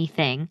feel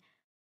anything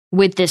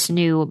with this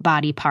new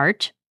body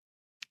part.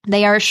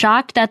 They are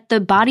shocked that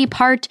the body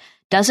part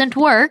doesn't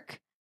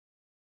work.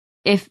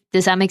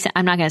 Does that make sense?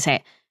 I'm not going to say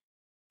it.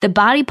 The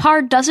body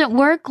part doesn't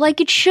work like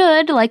it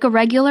should, like a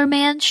regular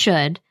man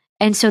should,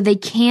 and so they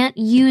can't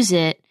use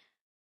it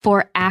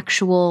for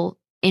actual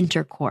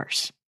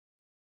intercourse.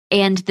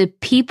 And the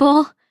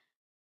people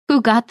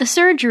who got the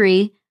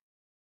surgery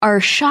are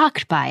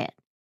shocked by it.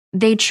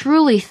 They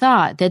truly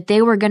thought that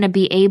they were going to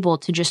be able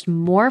to just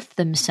morph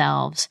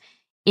themselves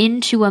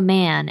into a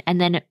man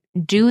and then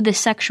do the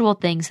sexual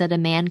things that a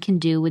man can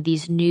do with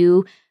these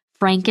new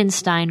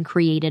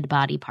Frankenstein-created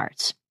body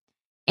parts.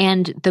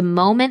 And the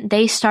moment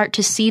they start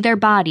to see their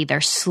body,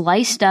 their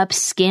sliced up,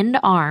 skinned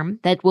arm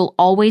that will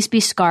always be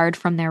scarred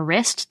from their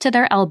wrist to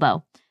their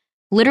elbow,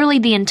 literally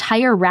the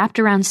entire wrapped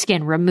around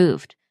skin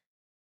removed.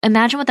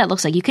 Imagine what that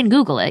looks like. You can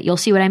Google it. You'll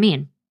see what I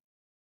mean.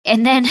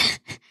 And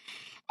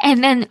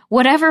then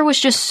whatever was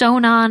just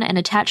sewn on and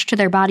attached to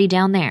their body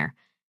down there,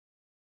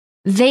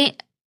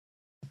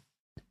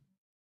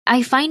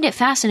 I find it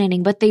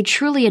fascinating, but they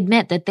truly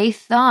admit that they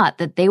thought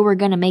that they were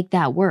going to make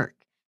that work,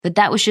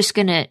 that was just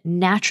going to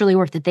naturally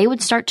work, that they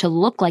would start to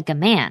look like a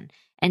man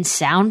and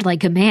sound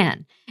like a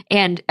man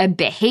and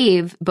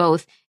behave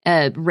both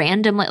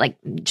randomly, like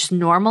just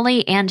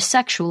normally and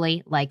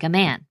sexually like a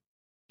man.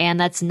 And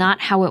that's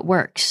not how it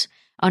works.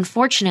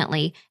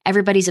 Unfortunately,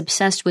 everybody's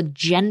obsessed with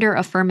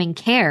gender-affirming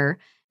care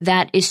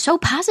that is so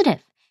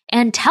positive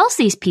and tells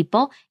these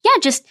people, yeah,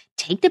 just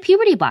take the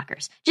puberty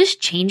blockers,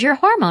 just change your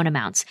hormone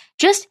amounts,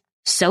 just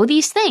sew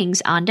these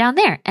things on down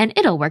there, and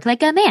it'll work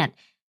like a man.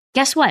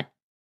 Guess what?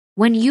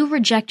 When you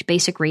reject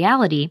basic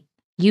reality,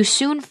 you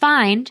soon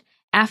find,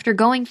 after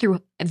going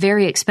through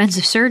very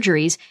expensive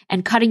surgeries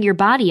and cutting your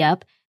body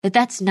up, that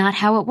that's not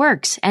how it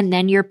works. And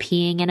then you're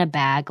peeing in a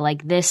bag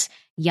like this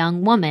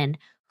young woman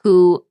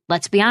who,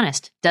 let's be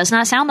honest, does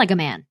not sound like a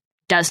man,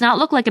 does not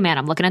look like a man.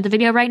 I'm looking at the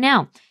video right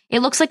now. It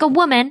looks like a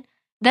woman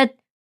that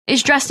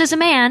is dressed as a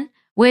man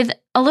with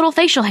a little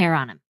facial hair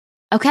on him.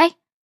 Okay?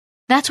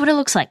 That's what it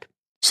looks like.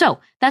 So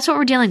that's what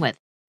we're dealing with.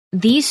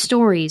 These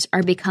stories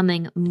are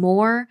becoming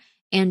more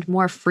and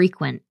more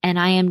frequent, and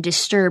I am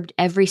disturbed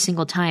every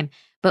single time.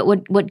 But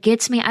what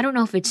gets me, I don't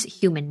know if it's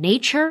human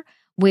nature,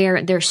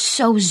 where they're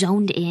so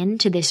zoned in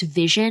to this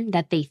vision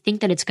that they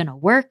think that it's going to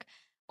work,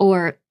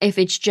 or if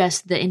it's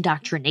just the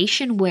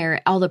indoctrination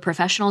where all the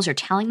professionals are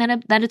telling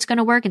them that it's going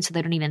to work, and so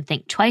they don't even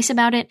think twice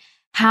about it.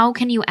 How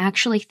can you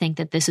actually think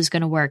that this is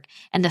going to work?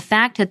 And the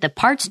fact that the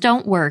parts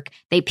don't work,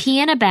 they pee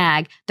in a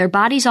bag, their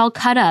body's all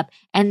cut up,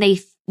 and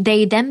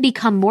they then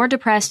become more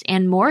depressed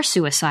and more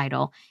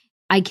suicidal.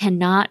 I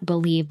cannot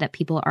believe that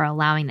people are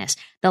allowing this.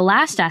 The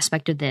last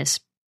aspect of this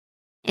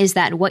is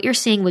that what you're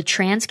seeing with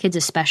trans kids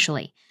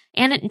especially,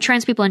 and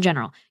trans people in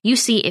general, you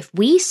see, if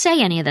we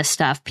say any of this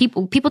stuff,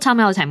 people tell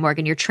me all the time,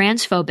 Morgan, you're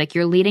transphobic,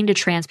 you're leading to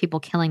trans people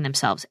killing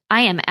themselves.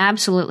 I am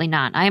absolutely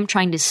not. I am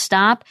trying to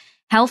stop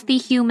healthy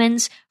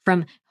humans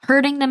from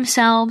hurting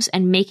themselves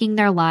and making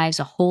their lives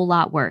a whole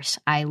lot worse.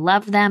 I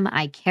love them.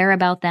 I care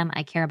about them.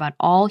 I care about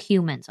all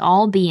humans,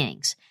 all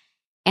beings.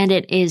 And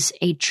it is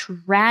a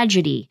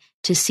tragedy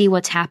to see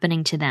what's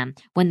happening to them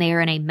when they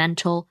are in a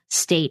mental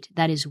state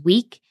that is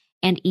weak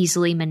and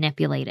easily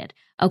manipulated.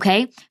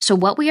 Okay? So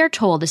what we are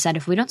told is that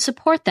if we don't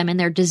support them in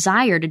their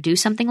desire to do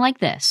something like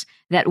this,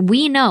 that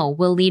we know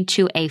will lead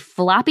to a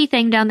floppy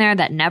thing down there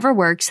that never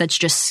works, that's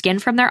just skin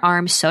from their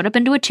arms sewed up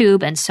into a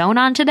tube and sewn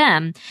onto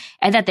them,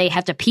 and that they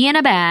have to pee in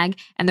a bag,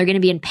 and they're going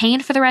to be in pain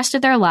for the rest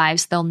of their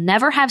lives. They'll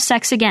never have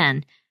sex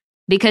again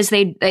because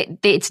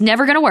it's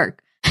never going to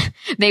work.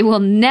 They will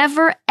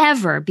never,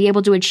 ever be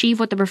able to achieve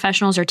what the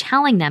professionals are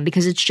telling them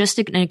because it's just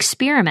an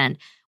experiment.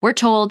 We're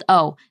told,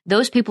 oh,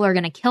 those people are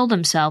going to kill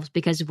themselves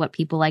because of what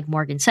people like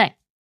Morgan say.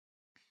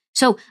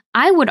 So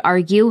I would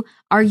argue,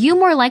 are you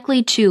more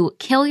likely to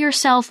kill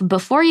yourself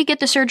before you get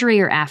the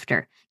surgery or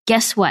after?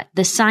 Guess what?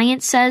 The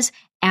science says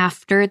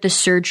after the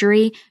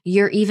surgery,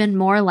 you're even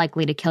more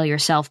likely to kill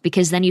yourself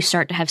because then you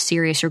start to have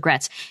serious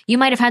regrets. You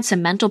might have had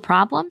some mental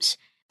problems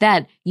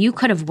that you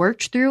could have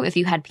worked through if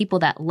you had people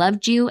that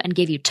loved you and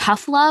gave you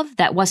tough love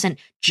that wasn't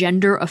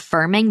gender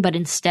affirming, but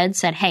instead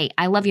said, hey,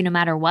 I love you no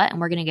matter what, and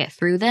we're going to get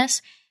through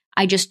this.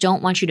 I just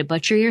don't want you to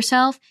butcher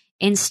yourself.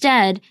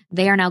 Instead,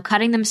 they are now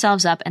cutting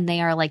themselves up and they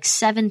are like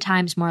 7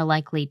 times more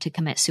likely to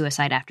commit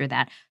suicide after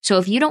that. So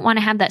if you don't want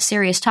to have that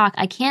serious talk,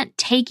 I can't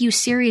take you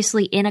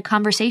seriously in a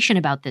conversation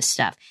about this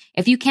stuff.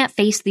 If you can't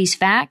face these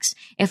facts,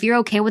 if you're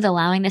okay with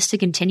allowing this to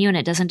continue and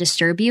it doesn't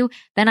disturb you,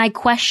 then I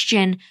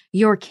question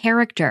your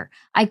character.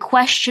 I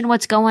question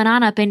what's going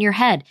on up in your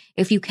head.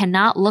 If you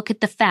cannot look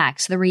at the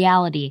facts, the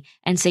reality,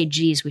 and say,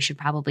 geez, we should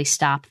probably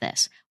stop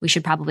this. We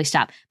should probably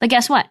stop. But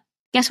guess what?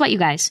 Guess what, you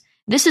guys?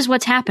 This is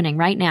what's happening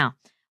right now.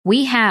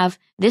 We have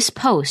this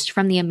post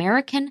from the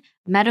American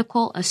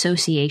Medical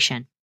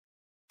Association.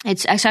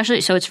 It's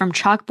actually, so it's from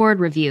Chalkboard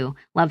Review.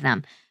 Love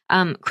them.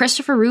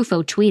 Christopher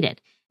Rufo tweeted,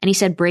 and he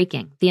said,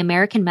 breaking, the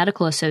American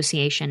Medical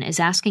Association is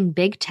asking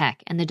big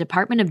tech and the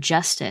Department of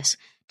Justice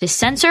to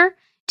censor,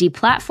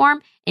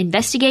 deplatform,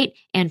 investigate,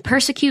 and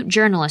persecute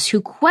journalists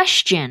who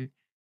question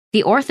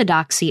the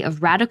orthodoxy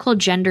of radical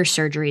gender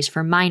surgeries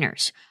for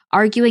minors,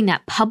 arguing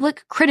that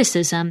public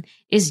criticism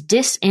is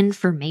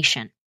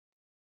disinformation.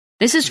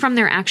 This is from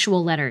their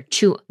actual letter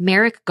to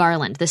Merrick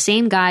Garland, the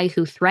same guy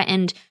who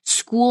threatened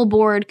school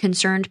board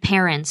concerned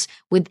parents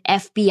with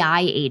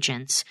FBI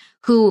agents,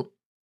 who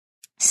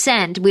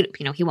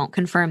he won't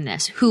confirm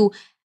this, who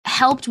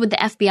helped with the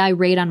FBI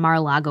raid on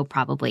Mar-a-Lago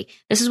probably.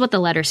 This is what the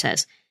letter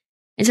says.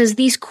 It says,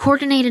 these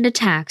coordinated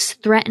attacks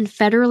threaten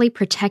federally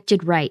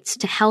protected rights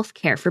to health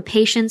care for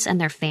patients and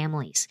their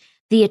families.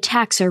 The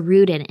attacks are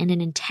rooted in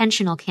an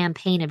intentional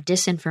campaign of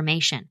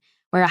disinformation,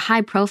 where a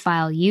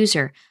high-profile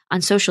user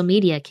on social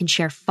media can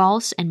share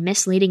false and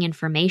misleading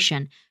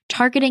information,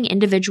 targeting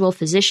individual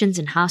physicians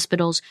and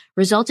hospitals,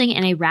 resulting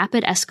in a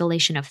rapid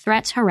escalation of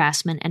threats,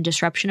 harassment, and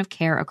disruption of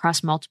care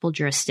across multiple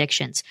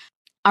jurisdictions.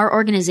 Our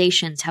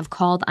organizations have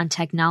called on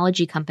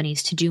technology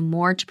companies to do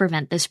more to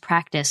prevent this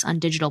practice on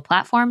digital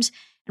platforms,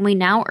 and we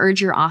now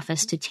urge your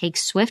office to take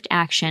swift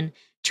action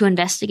to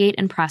investigate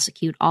and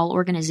prosecute all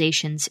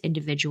organizations,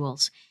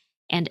 individuals,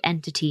 and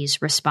entities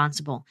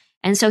responsible.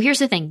 And so here's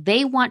the thing.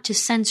 They want to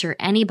censor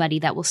anybody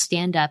that will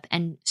stand up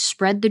and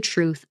spread the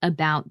truth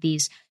about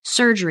these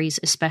surgeries,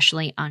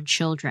 especially on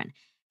children.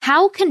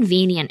 How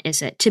convenient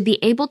is it to be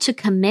able to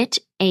commit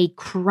a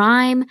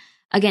crime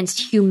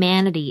against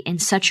humanity in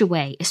such a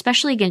way,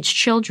 especially against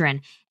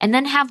children, and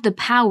then have the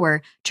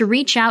power to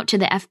reach out to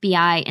the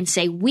FBI and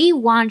say, we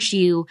want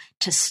you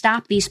to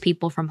stop these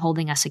people from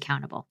holding us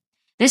accountable?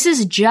 This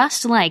is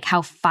just like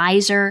how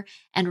Pfizer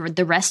and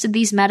the rest of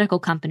these medical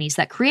companies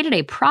that created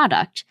a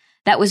product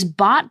that was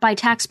bought by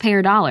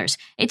taxpayer dollars.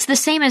 It's the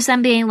same as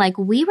them being like,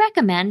 we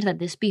recommend that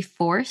this be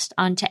forced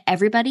onto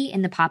everybody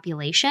in the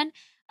population,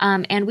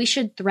 and we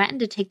should threaten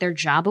to take their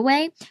job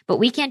away, but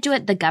we can't do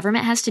it. The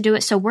government has to do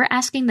it. So we're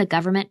asking the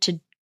government to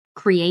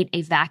create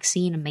a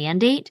vaccine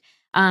mandate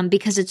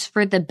because it's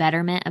for the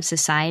betterment of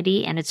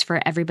society and it's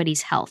for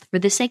everybody's health, for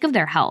the sake of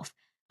their health.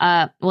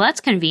 Well,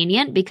 that's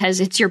convenient because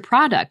it's your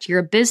product. You're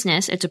a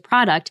business. It's a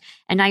product.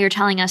 And now you're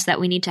telling us that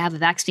we need to have a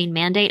vaccine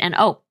mandate. And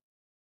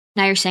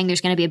now you're saying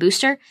there's going to be a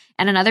booster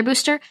and another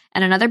booster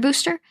and another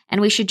booster,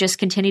 and we should just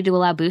continue to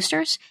allow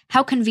boosters?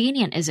 How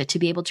convenient is it to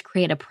be able to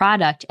create a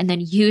product and then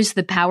use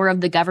the power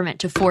of the government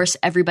to force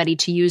everybody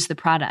to use the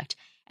product?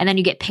 And then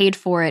you get paid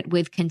for it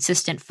with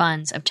consistent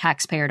funds of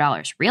taxpayer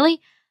dollars.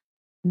 Really?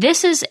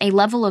 This is a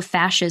level of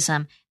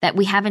fascism that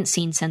we haven't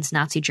seen since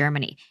Nazi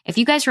Germany. If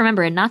you guys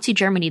remember, in Nazi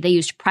Germany, they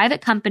used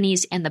private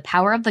companies and the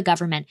power of the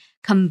government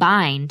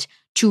combined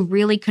to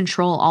really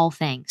control all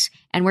things.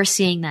 And we're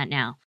seeing that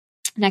now.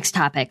 Next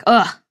topic.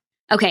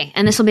 Okay,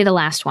 and this will be the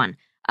last one.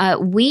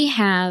 We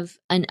have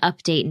an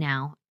update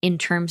now in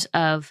terms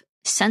of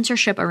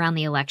censorship around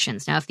the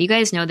elections. Now, if you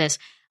guys know this,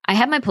 I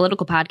have my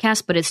political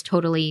podcast, but it's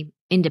totally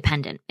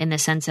independent in the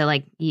sense that,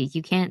 like,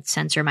 you can't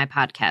censor my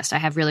podcast. I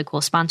have really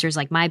cool sponsors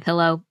like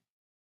MyPillow,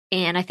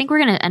 and I think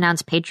we're going to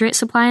announce Patriot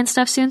Supply and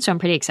stuff soon, so I'm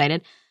pretty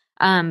excited.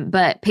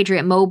 But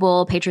Patriot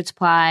Mobile, Patriot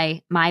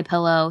Supply,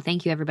 MyPillow,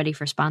 thank you everybody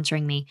for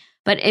sponsoring me.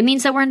 But it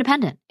means that we're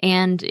independent.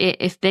 And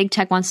if big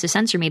tech wants to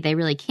censor me, they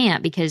really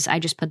can't, because I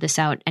just put this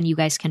out and you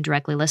guys can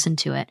directly listen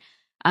to it.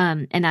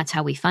 And that's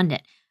how we fund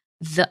it.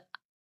 The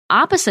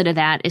opposite of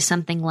that is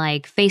something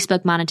like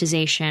Facebook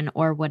monetization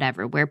or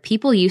whatever, where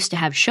people used to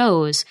have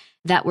shows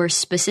that were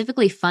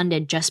specifically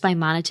funded just by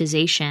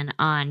monetization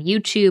on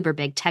YouTube or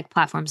big tech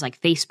platforms like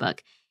Facebook.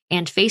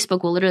 And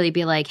Facebook will literally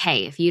be like,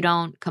 hey, if you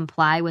don't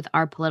comply with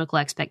our political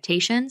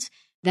expectations,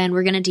 then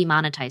we're going to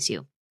demonetize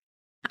you.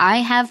 I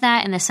have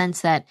that in the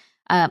sense that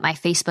my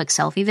Facebook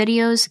selfie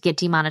videos get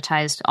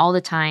demonetized all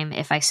the time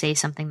if I say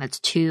something that's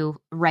too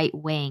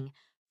right-wing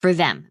for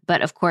them.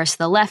 But of course,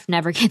 the left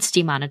never gets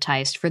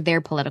demonetized for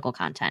their political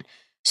content.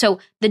 So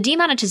the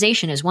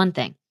demonetization is one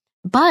thing.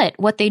 But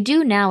what they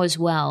do now as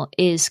well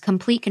is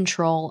complete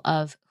control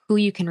of who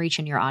you can reach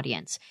in your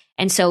audience.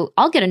 And so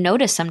I'll get a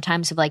notice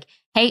sometimes of like,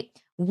 hey,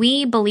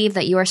 we believe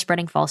that you are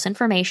spreading false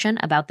information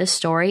about this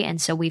story,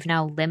 and so we've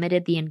now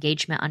limited the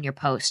engagement on your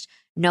post.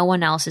 No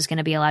one else is going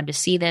to be allowed to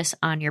see this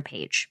on your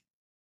page.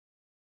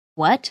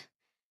 What?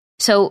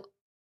 So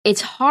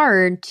it's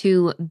hard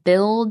to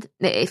build,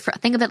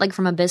 think of it like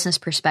from a business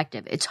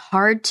perspective. It's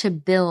hard to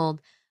build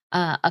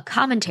a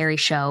commentary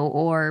show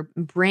or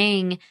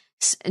bring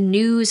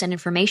news and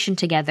information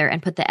together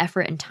and put the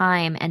effort and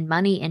time and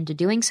money into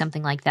doing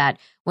something like that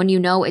when you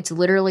know it's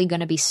literally going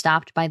to be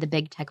stopped by the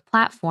big tech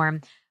platform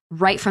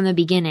right from the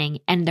beginning,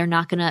 and they're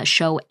not going to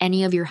show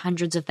any of your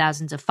hundreds of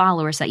thousands of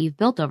followers that you've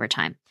built over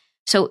time.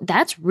 So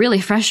that's really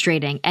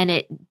frustrating, and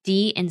it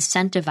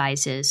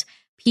de-incentivizes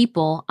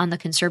people on the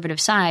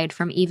conservative side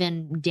from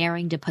even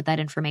daring to put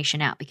that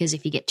information out, because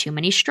if you get too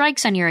many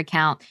strikes on your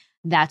account,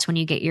 that's when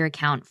you get your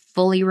account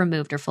fully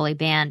removed or fully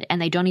banned,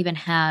 and they don't even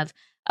have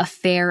a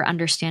fair,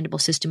 understandable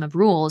system of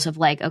rules of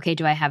like, okay,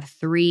 do I have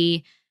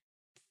 3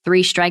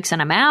 3 strikes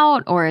and I'm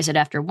out? Or is it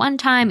after one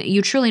time?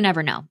 You truly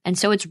never know. And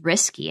so it's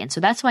risky. And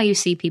so that's why you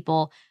see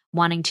people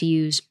wanting to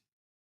use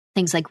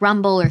things like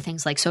Rumble or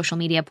things like social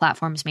media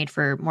platforms made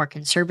for more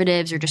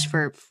conservatives or just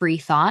for free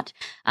thought.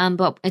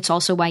 But it's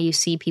also why you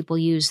see people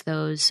use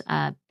those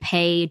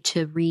pay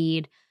to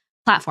read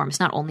platforms,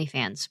 not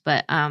OnlyFans,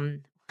 but I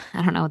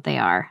don't know what they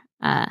are.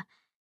 I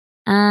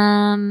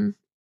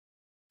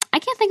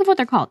can't think of what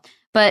they're called,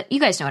 but you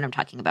guys know what I'm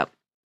talking about.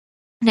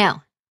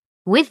 Now,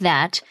 with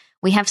that,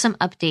 we have some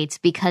updates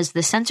because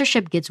the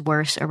censorship gets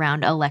worse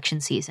around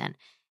election season.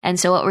 And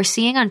so what we're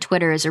seeing on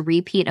Twitter is a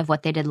repeat of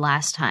what they did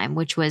last time,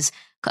 which was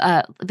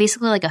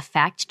basically like a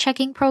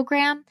fact-checking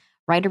program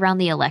right around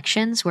the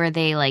elections where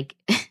they like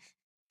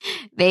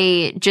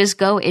they just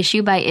go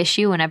issue by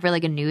issue whenever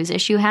like a news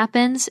issue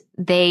happens.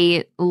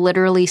 They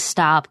literally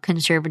stop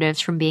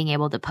conservatives from being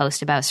able to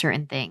post about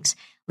certain things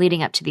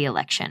leading up to the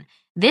election.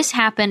 This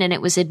happened, and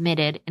it was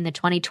admitted in the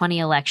 2020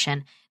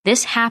 election.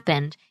 This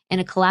happened in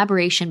a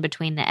collaboration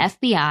between the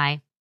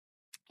FBI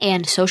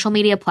and social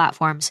media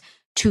platforms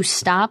to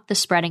stop the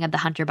spreading of the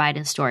Hunter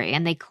Biden story.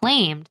 And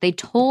they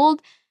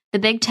told the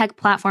big tech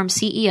platform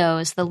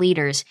CEOs, the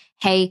leaders,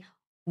 hey,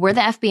 we're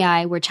the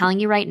FBI. We're telling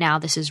you right now,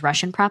 this is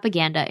Russian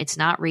propaganda. It's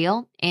not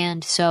real.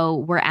 And so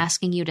we're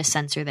asking you to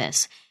censor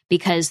this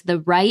because the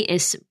right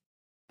is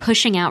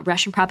pushing out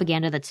Russian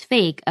propaganda that's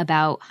fake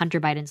about Hunter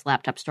Biden's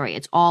laptop story.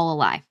 It's all a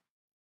lie.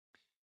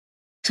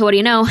 So what do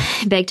you know?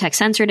 Big tech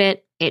censored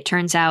it. It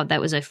turns out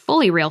that was a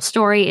fully real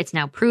story. It's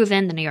now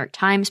proven. The New York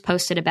Times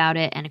posted about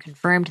it and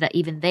confirmed that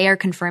even they are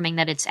confirming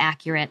that it's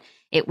accurate.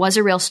 It was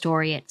a real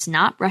story. It's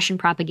not Russian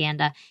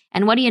propaganda.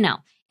 And what do you know?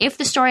 If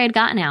the story had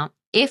gotten out,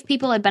 if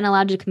people had been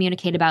allowed to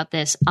communicate about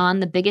this on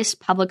the biggest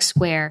public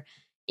square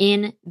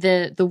in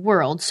the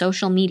world,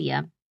 social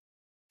media,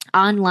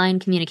 online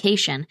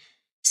communication,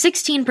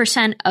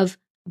 16% of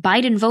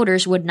Biden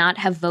voters would not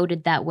have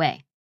voted that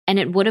way. And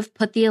it would have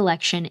put the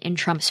election in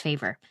Trump's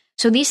favor.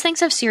 So these things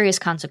have serious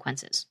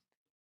consequences.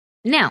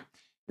 Now,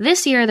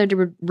 this year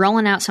they're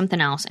rolling out something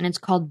else, and it's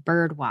called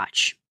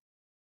Birdwatch.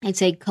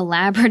 It's a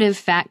collaborative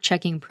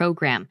fact-checking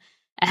program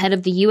ahead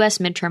of the U.S.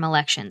 midterm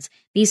elections.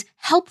 These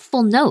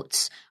helpful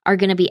notes are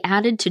going to be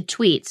added to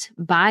tweets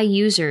by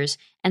users,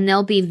 and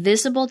they'll be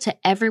visible to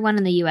everyone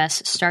in the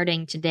U.S.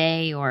 starting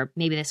today, or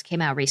maybe this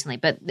came out recently,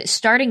 but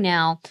starting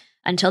now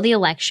until the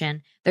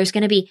election, there's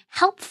going to be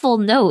helpful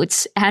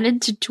notes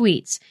added to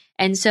tweets.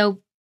 And so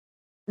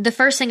the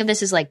first thing of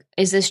this is like,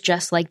 is this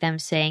just like them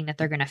saying that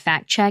they're going to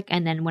fact check?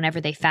 And then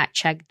whenever they fact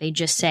check, they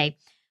just say,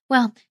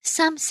 well,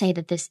 some say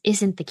that this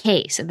isn't the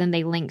case. And then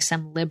they link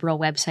some liberal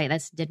website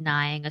that's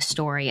denying a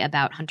story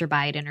about Hunter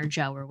Biden or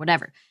Joe or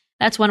whatever.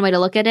 That's one way to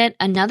look at it.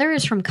 Another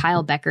is from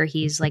Kyle Becker.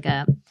 He's like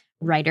a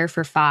writer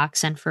for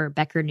Fox and for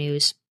Becker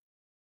News.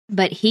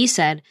 But he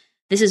said,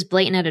 this is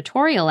blatant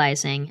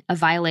editorializing, a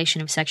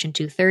violation of Section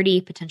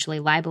 230,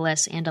 potentially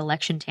libelous, and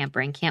election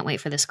tampering. Can't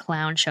wait for this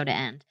clown show to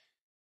end.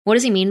 What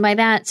does he mean by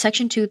that?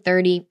 Section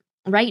 230,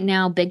 right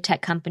now, big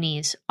tech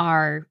companies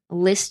are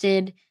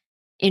listed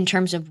in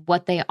terms of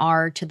what they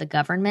are to the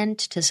government,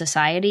 to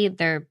society.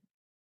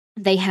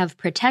 They have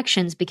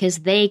protections because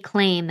they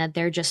claim that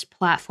they're just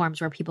platforms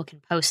where people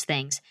can post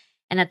things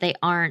and that they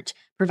aren't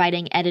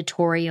providing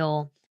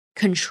editorial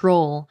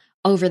control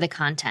over the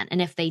content.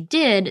 And if they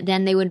did,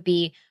 then they would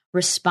be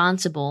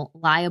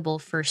liable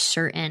for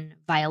certain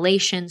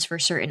violations, for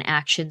certain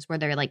actions where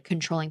they're like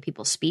controlling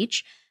people's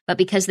speech. But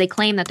because they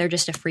claim that they're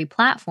just a free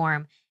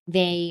platform,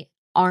 they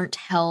aren't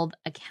held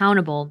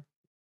accountable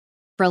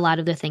for a lot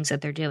of the things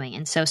that they're doing.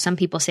 And so some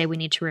people say we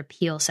need to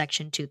repeal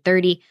Section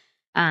 230.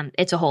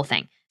 It's a whole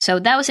thing. So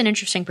that was an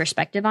interesting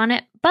perspective on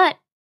it. But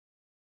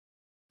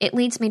it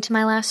leads me to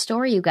my last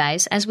story, you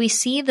guys. As we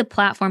see the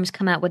platforms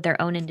come out with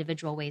their own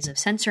individual ways of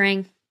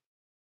censoring,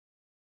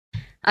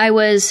 I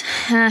was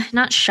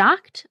not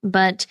shocked,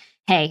 but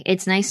hey,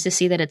 it's nice to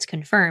see that it's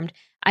confirmed.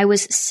 I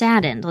was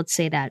saddened, let's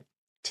say that,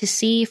 to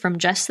see from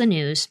Just the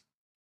News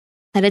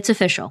that it's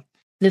official.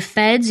 The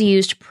feds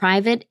used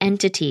private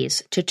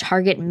entities to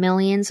target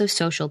millions of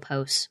social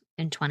posts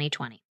in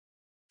 2020.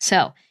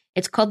 So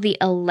it's called the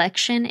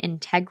Election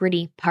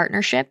Integrity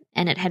Partnership,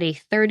 and it had a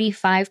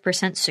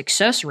 35%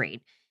 success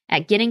rate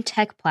at getting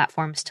tech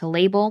platforms to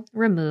label,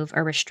 remove,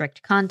 or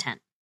restrict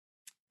content.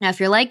 Now, if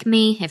you're like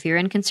me, if you're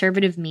in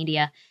conservative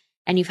media,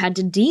 and you've had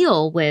to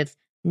deal with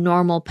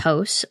normal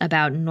posts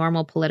about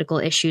normal political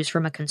issues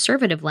from a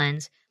conservative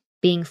lens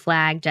being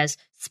flagged as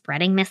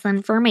spreading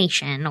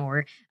misinformation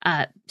or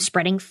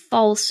spreading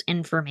false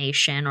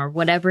information or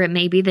whatever it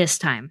may be this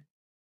time,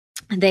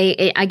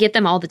 I get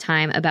them all the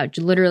time about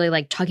literally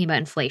like talking about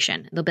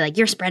inflation. They'll be like,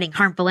 you're spreading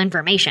harmful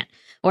information.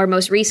 Or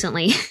most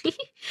recently,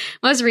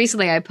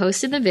 I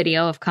posted the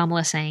video of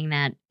Kamala saying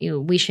that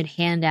we should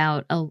hand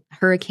out a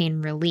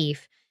hurricane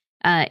relief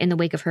in the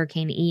wake of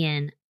Hurricane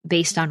Ian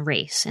based on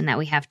race, and that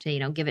we have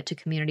to, give it to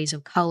communities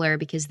of color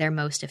because they're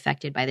most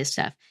affected by this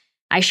stuff.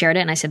 I shared it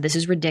and I said, this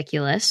is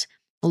ridiculous.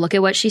 Look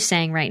at what she's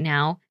saying right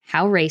now.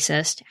 How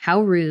racist,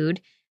 how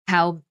rude,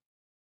 how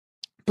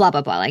blah,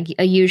 blah, blah, like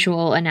a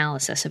usual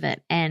analysis of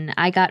it. And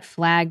I got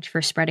flagged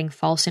for spreading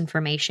false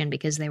information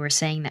because they were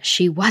saying that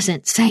she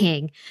wasn't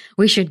saying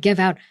we should give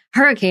out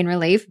hurricane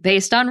relief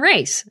based on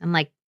race. I'm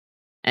like,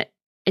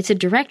 it's a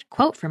direct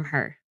quote from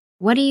her.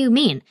 What do you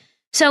mean?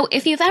 So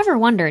if you've ever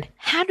wondered,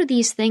 how do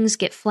these things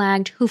get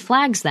flagged? Who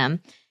flags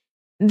them?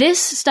 This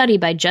study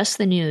by Just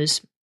the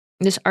News,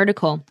 this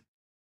article,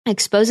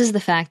 exposes the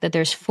fact that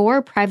there's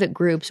 4 private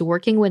groups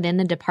working within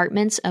the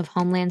Departments of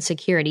Homeland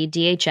Security,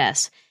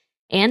 DHS,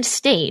 and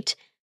state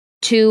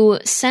to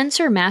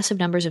censor massive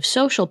numbers of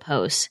social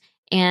posts,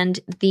 and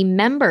the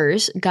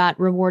members got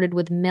rewarded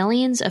with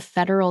millions of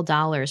federal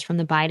dollars from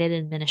the Biden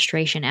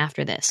administration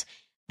after this.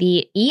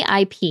 The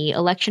EIP,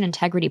 Election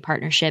Integrity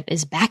Partnership,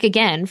 is back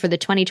again for the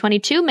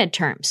 2022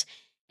 midterms,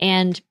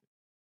 and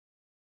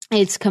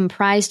it's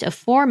comprised of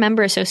 4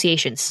 member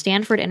associations: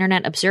 Stanford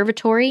Internet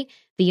Observatory,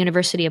 the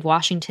University of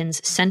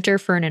Washington's Center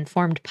for an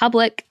Informed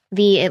Public,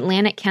 the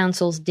Atlantic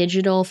Council's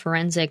Digital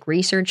Forensic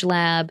Research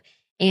Lab,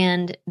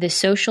 and the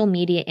social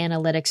media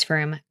analytics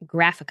firm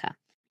Graphica.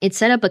 It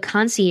set up a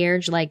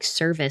concierge-like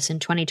service in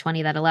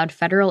 2020 that allowed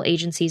federal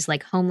agencies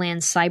like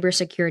Homeland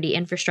Cybersecurity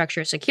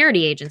Infrastructure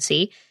Security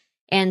Agency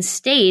and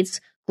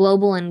states'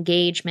 Global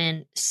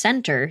Engagement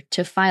Center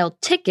to file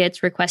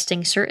tickets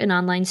requesting certain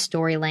online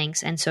story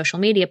links and social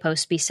media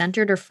posts be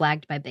censored or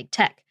flagged by big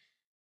tech.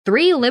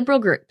 3 liberal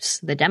groups,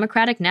 the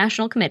Democratic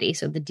National Committee,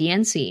 so the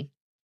DNC,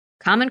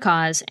 Common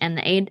Cause, and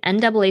the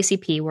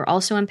NAACP were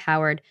also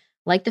empowered,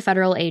 like the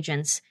federal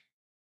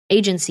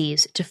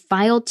agencies, to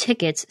file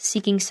tickets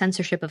seeking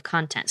censorship of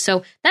content.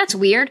 So that's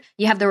weird.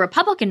 You have the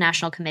Republican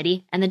National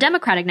Committee and the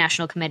Democratic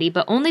National Committee,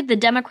 but only the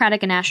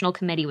Democratic National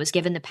Committee was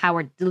given the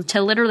power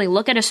to literally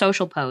look at a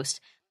social post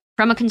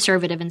from a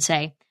conservative and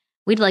say,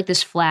 we'd like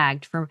this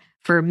flagged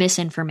for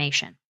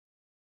misinformation.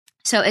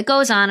 So it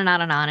goes on and on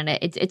and on, and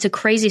it's a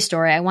crazy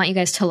story. I want you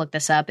guys to look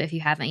this up if you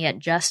haven't yet,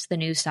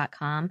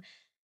 justthenews.com.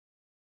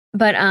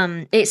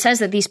 But it says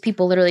that these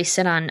people literally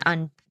sit on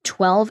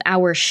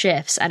 12-hour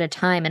shifts at a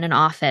time in an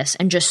office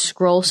and just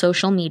scroll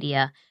social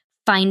media,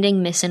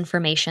 finding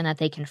misinformation that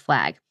they can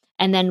flag.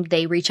 And then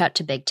they reach out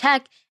to big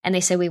tech and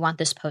they say, we want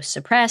this post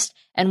suppressed.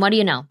 And what do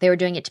you know? They were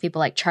doing it to people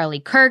like Charlie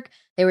Kirk.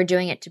 They were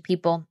doing it to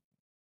people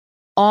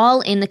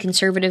all in the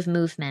conservative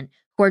movement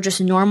who are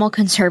just normal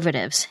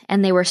conservatives,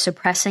 and they were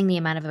suppressing the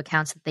amount of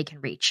accounts that they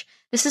can reach.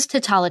 This is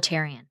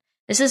totalitarian.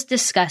 This is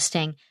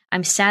disgusting.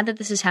 I'm sad that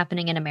this is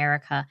happening in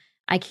America.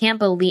 I can't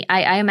believe,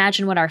 I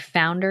imagine what our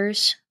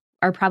founders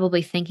are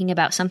probably thinking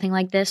about something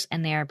like this,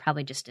 and they are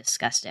probably just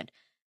disgusted.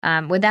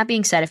 With that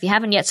being said, if you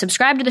haven't yet,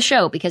 subscribe to the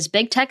show because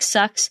big tech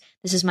sucks.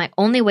 This is my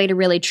only way to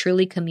really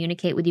truly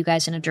communicate with you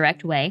guys in a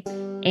direct way.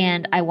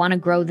 And I want to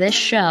grow this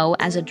show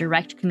as a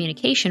direct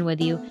communication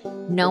with you,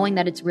 knowing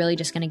that it's really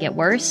just going to get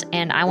worse.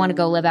 And I want to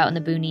go live out in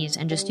the boonies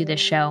and just do this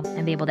show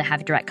and be able to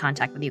have direct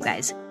contact with you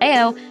guys.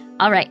 Ayo.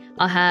 All right.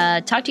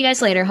 I'll talk to you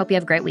guys later. Hope you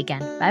have a great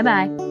weekend.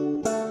 Bye-bye.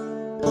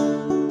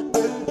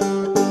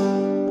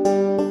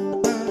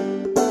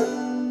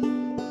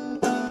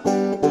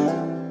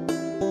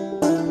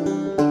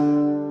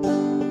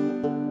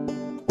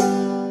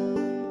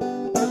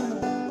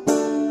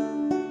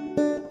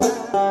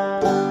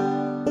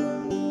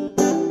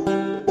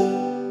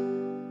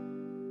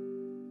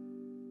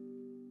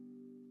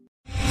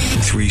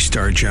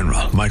 Three-star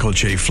General Michael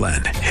J.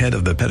 Flynn, head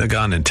of the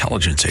Pentagon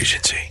Intelligence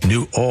Agency,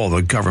 knew all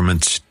the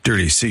government's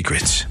dirty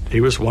secrets. He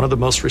was one of the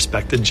most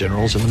respected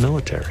generals in the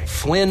military.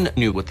 Flynn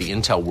knew what the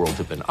intel world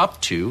had been up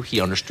to.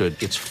 He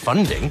understood its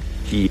funding.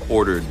 He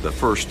ordered the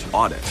first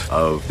audit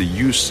of the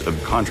use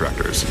of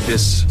contractors.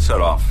 This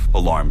set off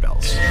alarm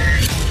bells.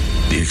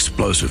 The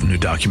explosive new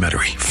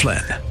documentary,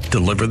 Flynn,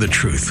 Deliver the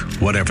Truth,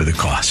 Whatever the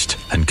Cost,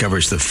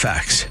 uncovers the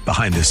facts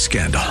behind this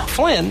scandal.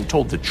 Flynn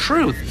told the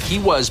truth. He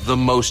was the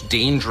most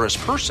dangerous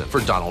person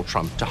for Donald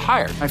Trump to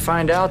hire. I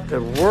find out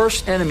the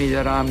worst enemy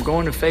that I'm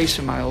going to face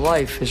in my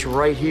life is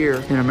right here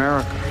in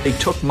America. They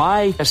took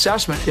my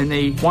assessment and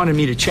they wanted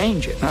me to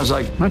change it. And I was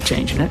like, I'm not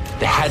changing it.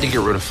 They had to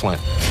get rid of Flynn.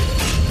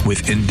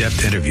 With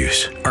in-depth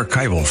interviews,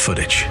 archival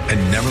footage,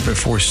 and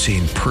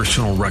never-before-seen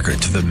personal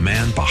records of the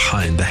man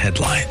behind the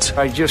headlines.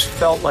 I just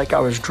felt like I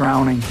was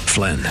drowning.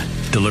 Flynn,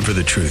 Deliver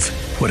the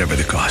Truth, Whatever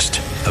the Cost.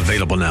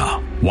 Available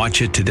now.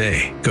 Watch it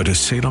today. Go to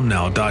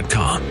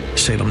salemnow.com.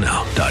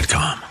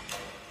 salemnow.com.